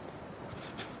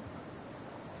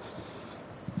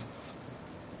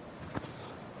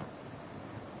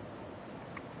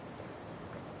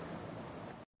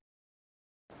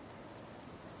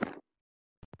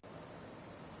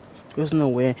 There's no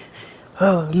way.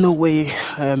 No way.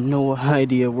 I have no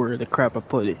idea where the crap I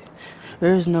put it.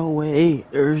 There's no way.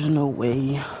 There's no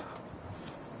way.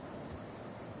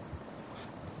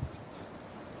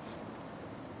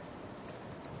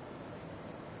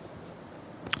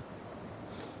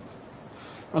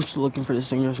 I'm still looking for this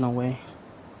thing. There's no way.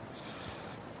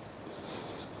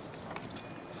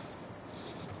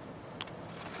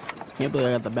 Can't believe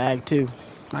I got the bag too.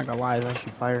 Not gonna lie, it's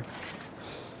actually fire.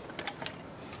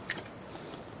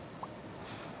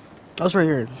 Oh, it's right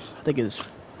here. I think it's.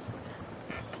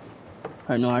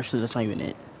 Alright, no, actually, that's not even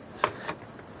it.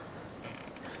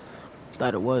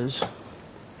 Thought it was.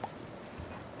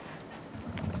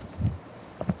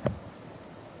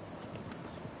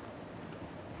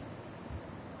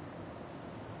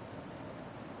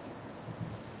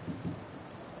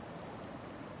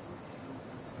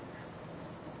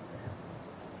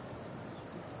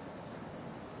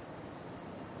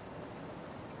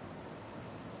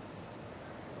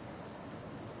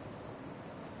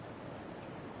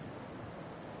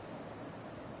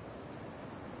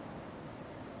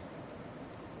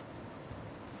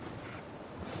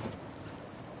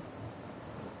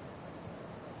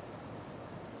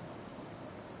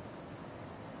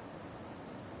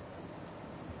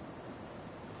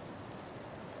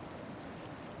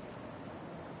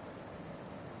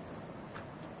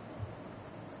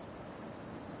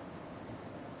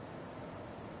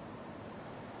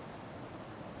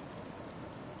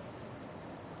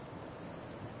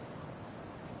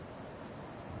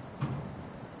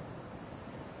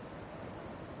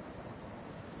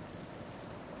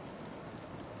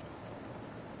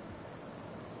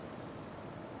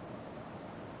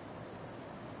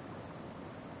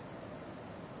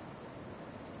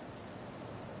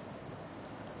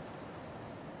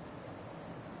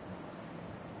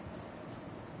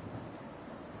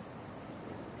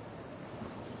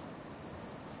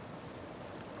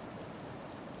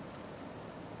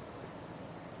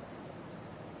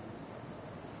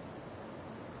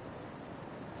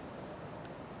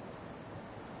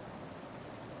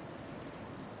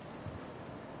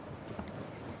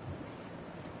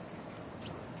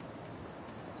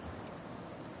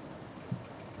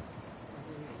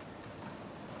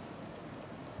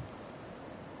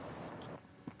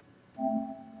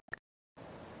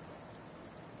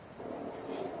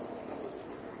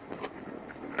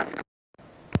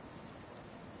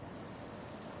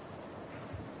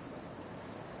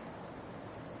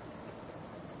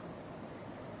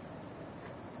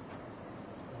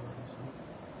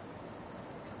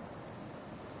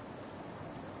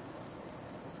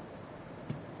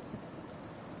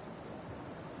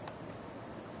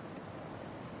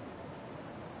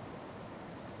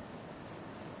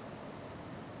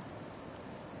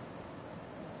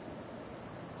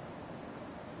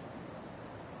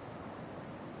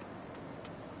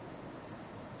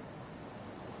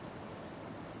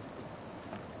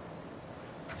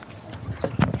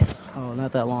 Oh,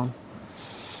 not that long.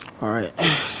 Alright.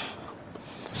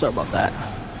 Sorry about that.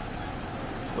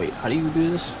 Wait, how do you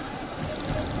do this?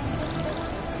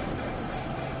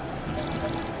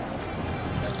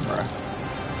 Alright.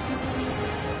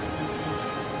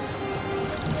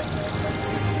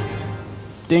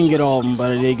 Didn't get all of them,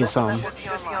 but I did get some.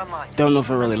 Don't know if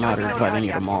it really matters if I didn't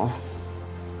get them all.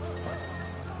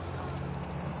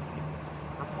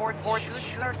 Reports should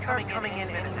start coming in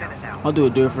a minute now. I'll do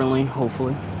it differently,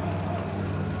 hopefully.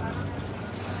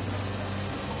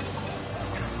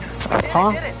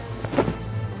 Huh?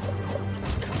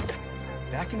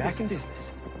 Back in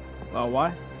business.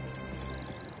 Why?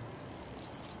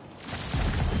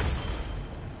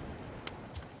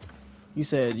 You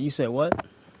said what?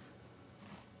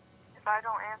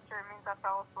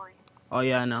 Oh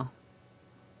yeah, I know.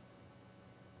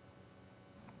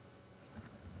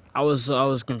 I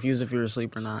was confused if you were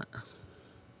asleep or not.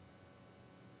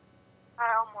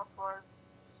 I almost was.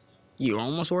 You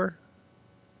almost were?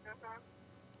 Mm-hmm.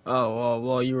 Oh, well,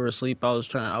 while you were asleep, I was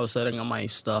setting up my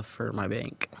stuff for my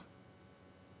bank.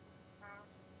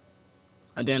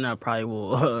 And then I probably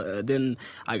will, then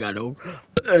I got over,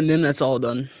 and then that's all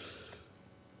done.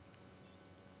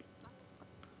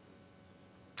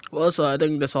 Well, so I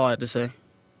think that's all I have to say.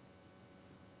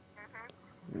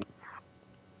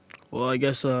 Well, I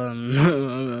guess, I'm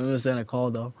gonna send a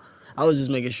call, though. I was just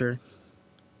making sure.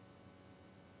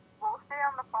 We'll stay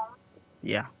on the phone.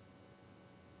 Yeah.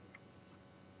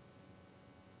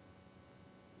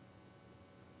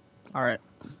 Alright.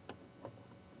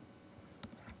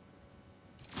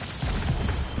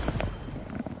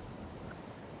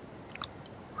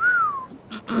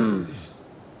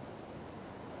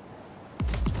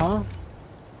 Huh?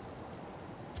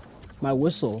 My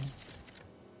whistle.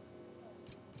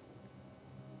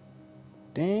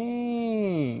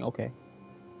 Dang. Okay.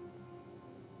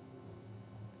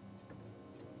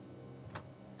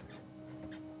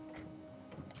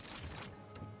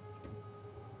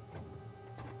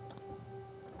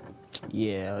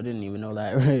 Yeah, I didn't even know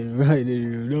that. Right, didn't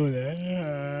even know that.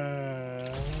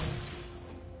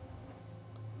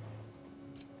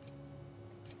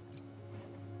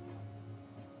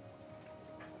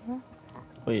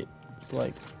 Wait, it's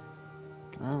like,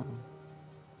 oh.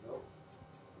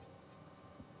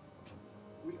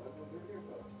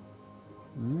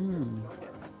 Mmm.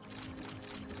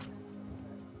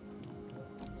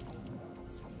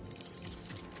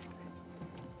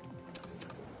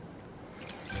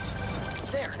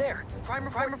 There. Crime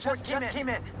report just came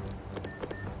in.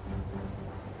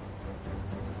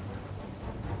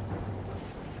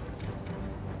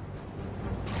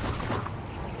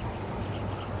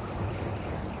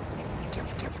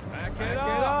 Back it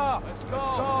up. Let's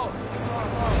go.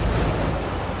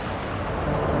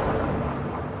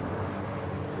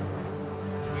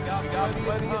 We got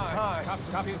plenty of time.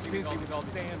 Cops busy with all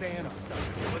the stand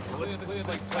stuff. Let's clear this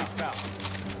place out.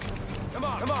 Come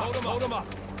on, hold him up.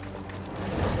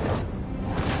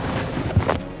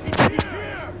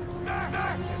 Here!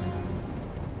 Smash!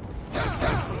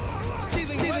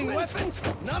 Stealing weapons?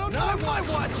 Not on my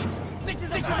watch! Stick to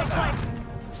the pipe!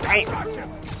 Hey!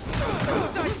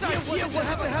 Whose idea was to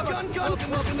have a gun club in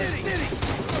the city?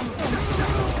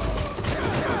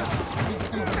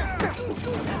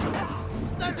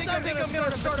 I think I'm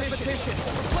gonna start a petition.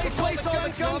 Replace all the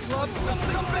gun clubs with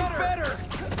something better!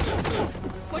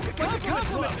 Like a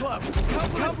compliment club.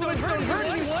 Compliments don't hurt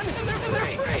anyone, and they're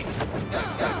free.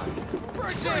 For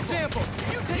example,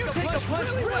 you take a punch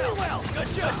really well. Good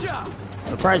job.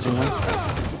 Surprisingly. Hey,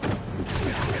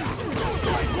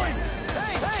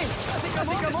 I think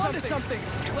I'm onto something.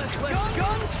 Less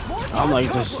guns, more I'm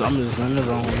just in the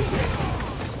zone.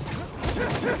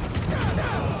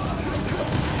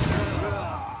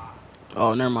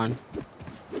 Oh, never mind.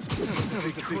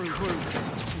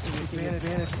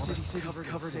 Advantage city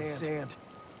covered in sand.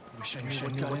 Wish I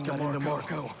knew what got into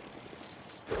Marco.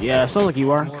 Yeah, it sounds like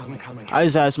you are. I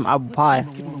just had some apple pie.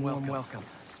 Welcome.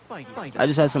 I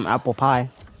just had some apple pie.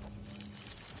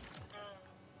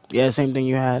 Yeah, same thing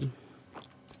you had.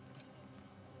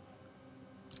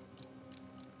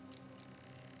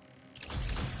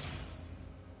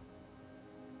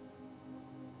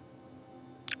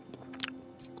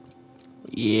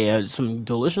 Yeah, some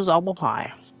delicious apple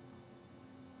pie.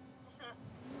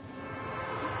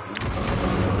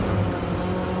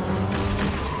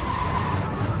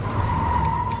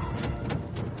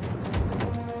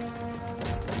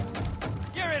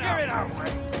 Get it out.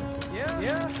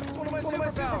 Yeah? It's one of my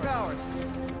superpowers.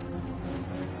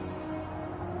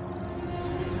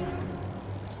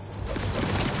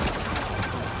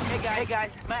 Hey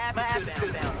guys, my app's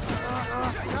down.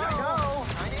 No.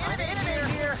 I'm in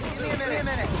here. Give me a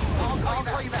minute. I'll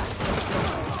call you back.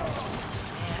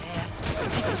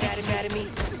 He's mad at me.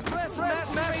 Matt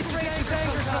raises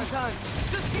anger sometimes.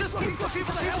 Just keep looking for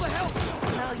people to help.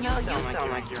 No, you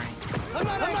sound like you're angry. I'm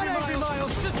not angry,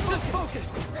 Miles. Just focus.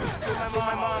 That's what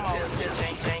my mom always says,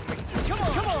 angry.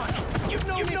 Come on. You've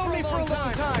known me for a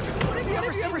long time. When have you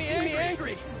ever seen me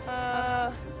angry?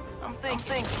 I'm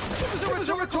thinking. It was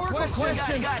a rhetorical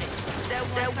question. Got it. That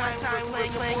one time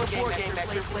playing a board game back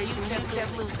there, you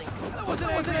kept losing. I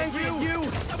wasn't angry at you.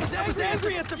 I was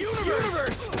angry at the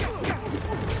universe.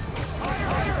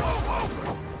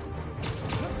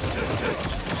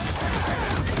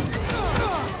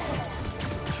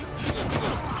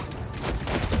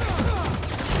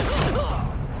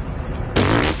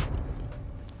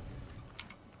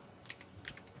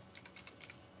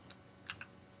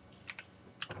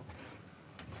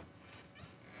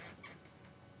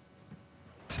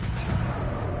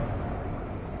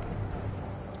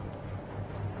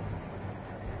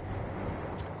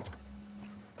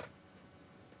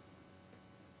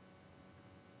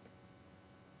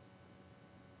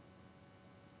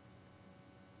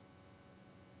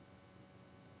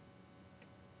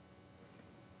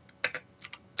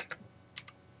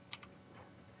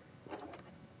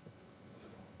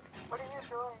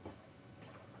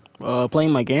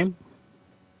 Playing my game.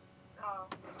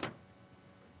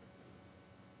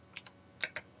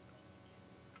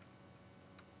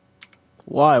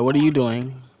 Why? What are you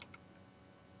doing?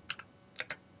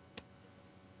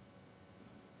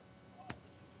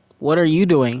 What are you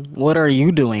doing? What are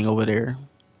you doing over there?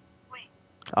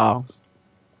 Oh.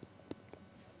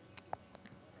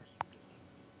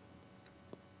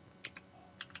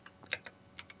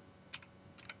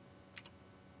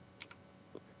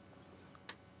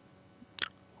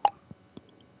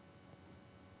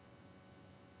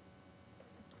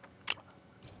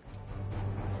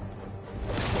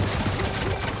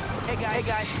 Hey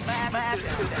guys, I have to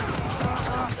do that.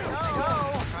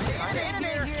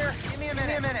 No, here. Give me a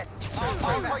minute. I'll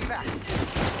call you back.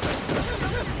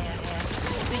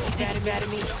 He's mad at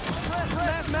me.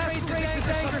 Matt raises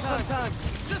anger sometimes.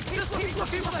 Just keep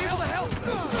looking for the help.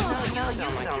 No, you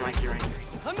sound like you're angry.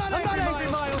 I'm not angry,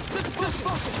 Miles. Just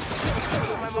focus. That's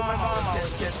what my mom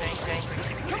always says, angry.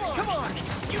 Come on.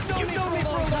 You've known me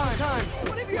for a long time.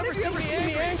 When have you ever seen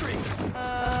me angry?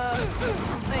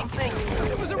 Think.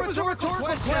 It was a rhetorical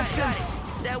question.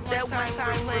 That one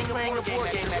time playing a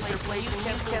board game at your place, you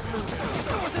kept losing.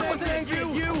 I wasn't angry at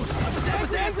you. I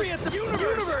was angry at the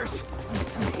universe.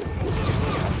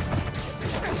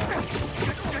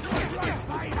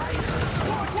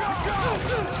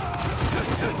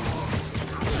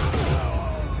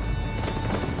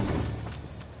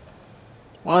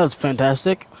 Well, that's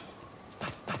fantastic.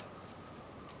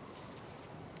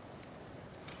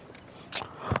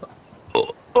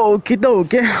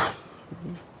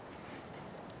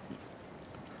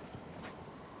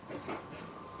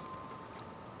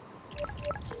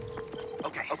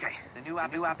 Okay. Okay. The new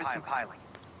app is compiling.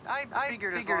 I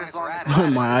figured as long as we're at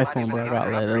it. My iPhone, bro,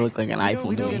 got lit. It looked like an iPhone.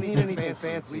 We don't need anything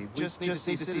fancy. We just need to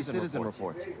see citizen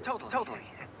reports. Totally.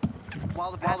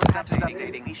 While the patch is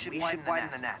updating, we should widen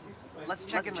the net. Let's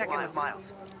check in with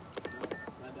Miles.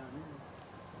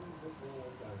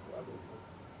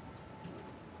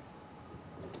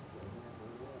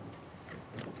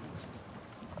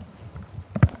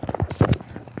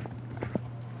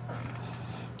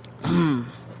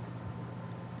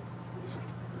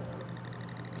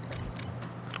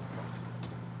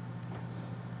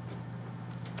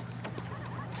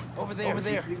 Over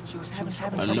there. She was having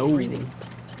Hello. breathing.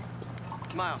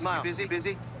 Miles, you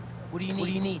busy? What do you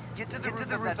need? Get to the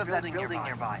roof of that building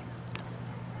nearby.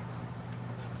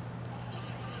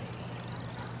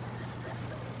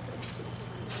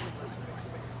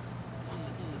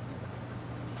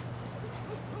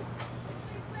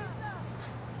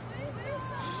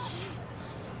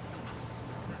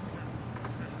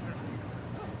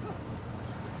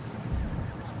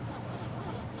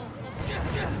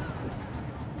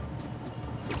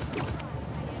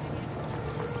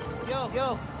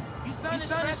 Yo, you sounded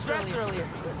stressed earlier.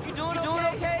 You doing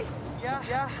okay?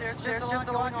 Yeah. There's just a lot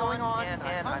going on, and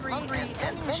I'm hungry.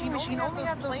 And the machine only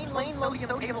has plain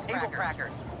sodium table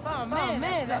crackers. Oh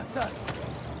man, that sucks.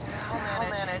 I'll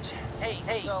manage.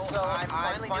 Hey, so I'm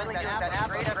finally doing that app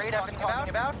great I've been talking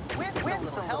about with a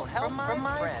little help from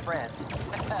my friends.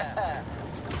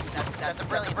 That's a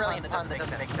brilliant pun that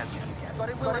doesn't make sense yet. But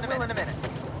it will in a minute.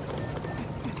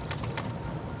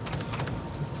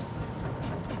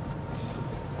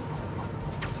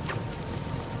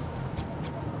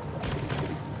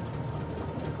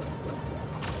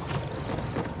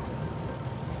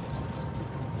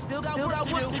 Still got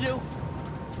work to do.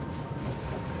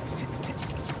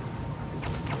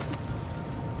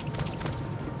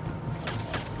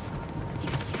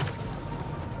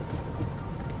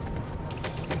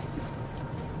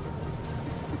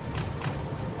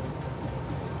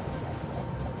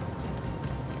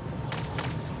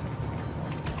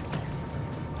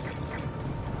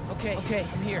 Okay,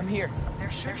 I'm here. There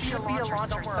should be a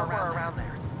launcher somewhere around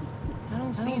there. I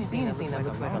don't see anything that looks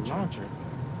like a launcher.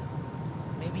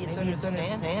 Maybe it's under the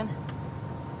sand?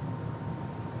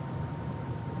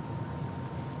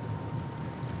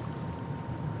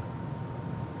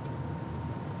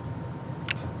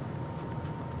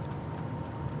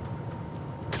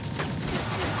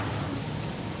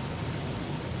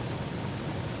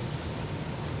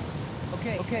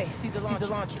 Okay, see the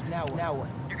launcher. Now what?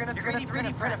 You're gonna 3D print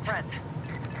a friend.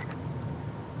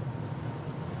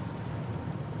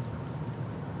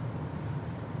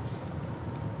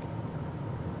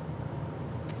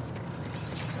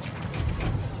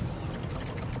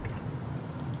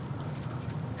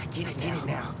 Get it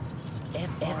now.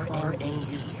 FRND.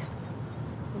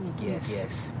 Let me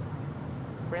guess.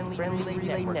 Friendly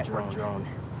relay network drone.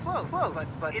 Close,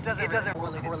 but it doesn't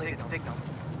correlate signals.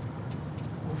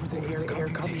 Over the air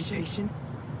computation?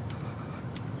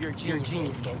 You're a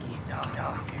genius, Genki.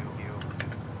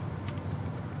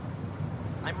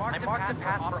 I marked a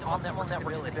path for optimal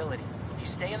network stability. If you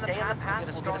stay in the path,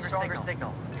 you'll get a stronger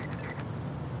signal.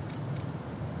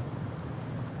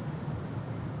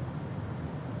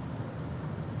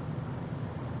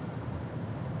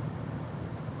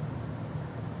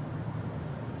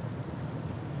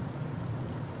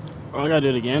 Oh, I gotta do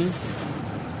it again.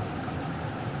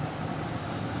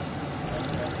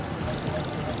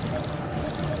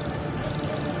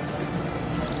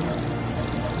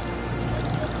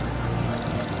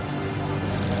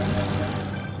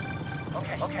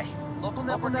 Okay. Local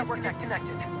network is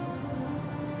connected.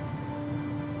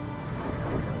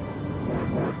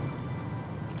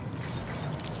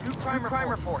 New crime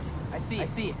report. I see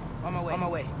it. On my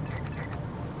way.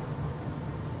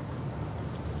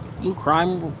 New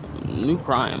crime.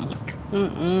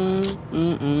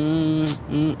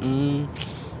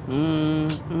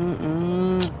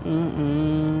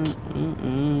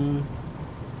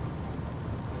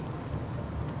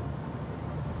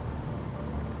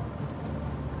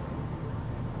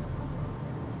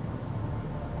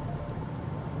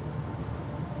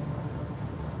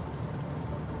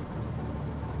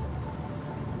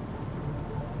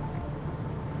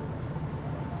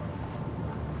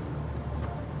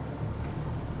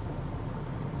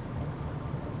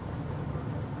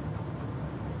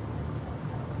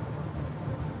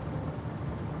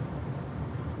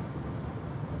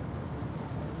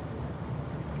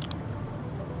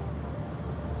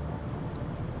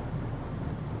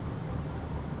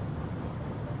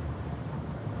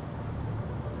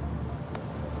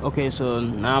 Okay, so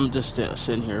now I'm just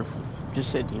sitting here.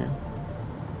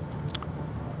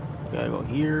 Gotta go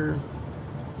here.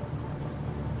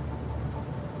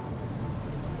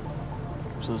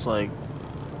 So it's like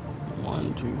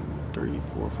 1, 2, 3,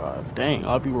 4, 5. Dang, a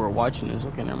lot of people are watching this.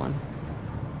 Okay, never mind.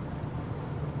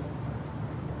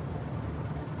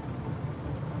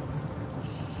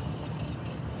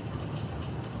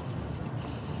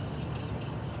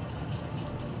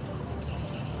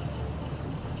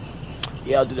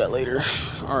 Yeah, I'll do that later.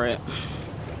 Alright.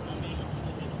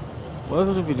 What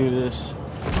happens if we do this?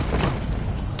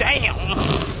 Damn!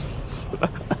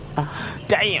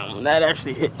 Damn! That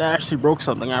actually broke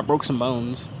something. I broke some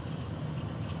bones.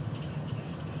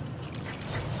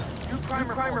 New crime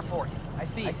report. I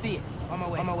see it. On my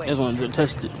way. I just wanted to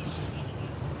test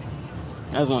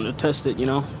it. You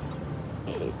know?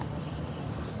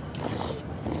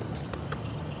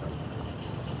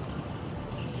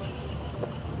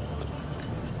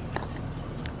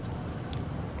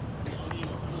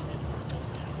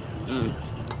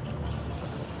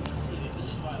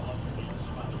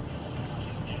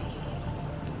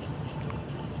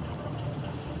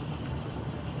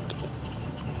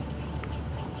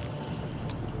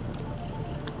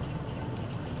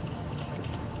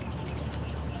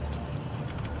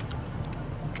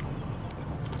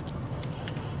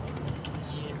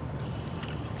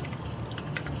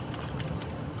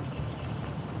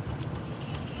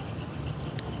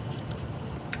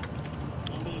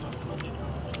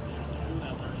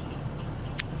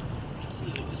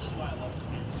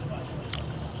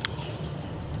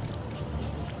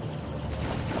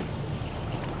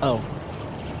 Oh.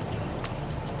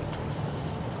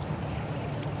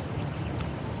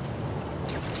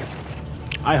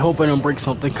 I hope I don't break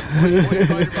something. I'm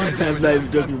not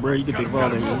even joking, bro. You can take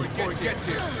all of me.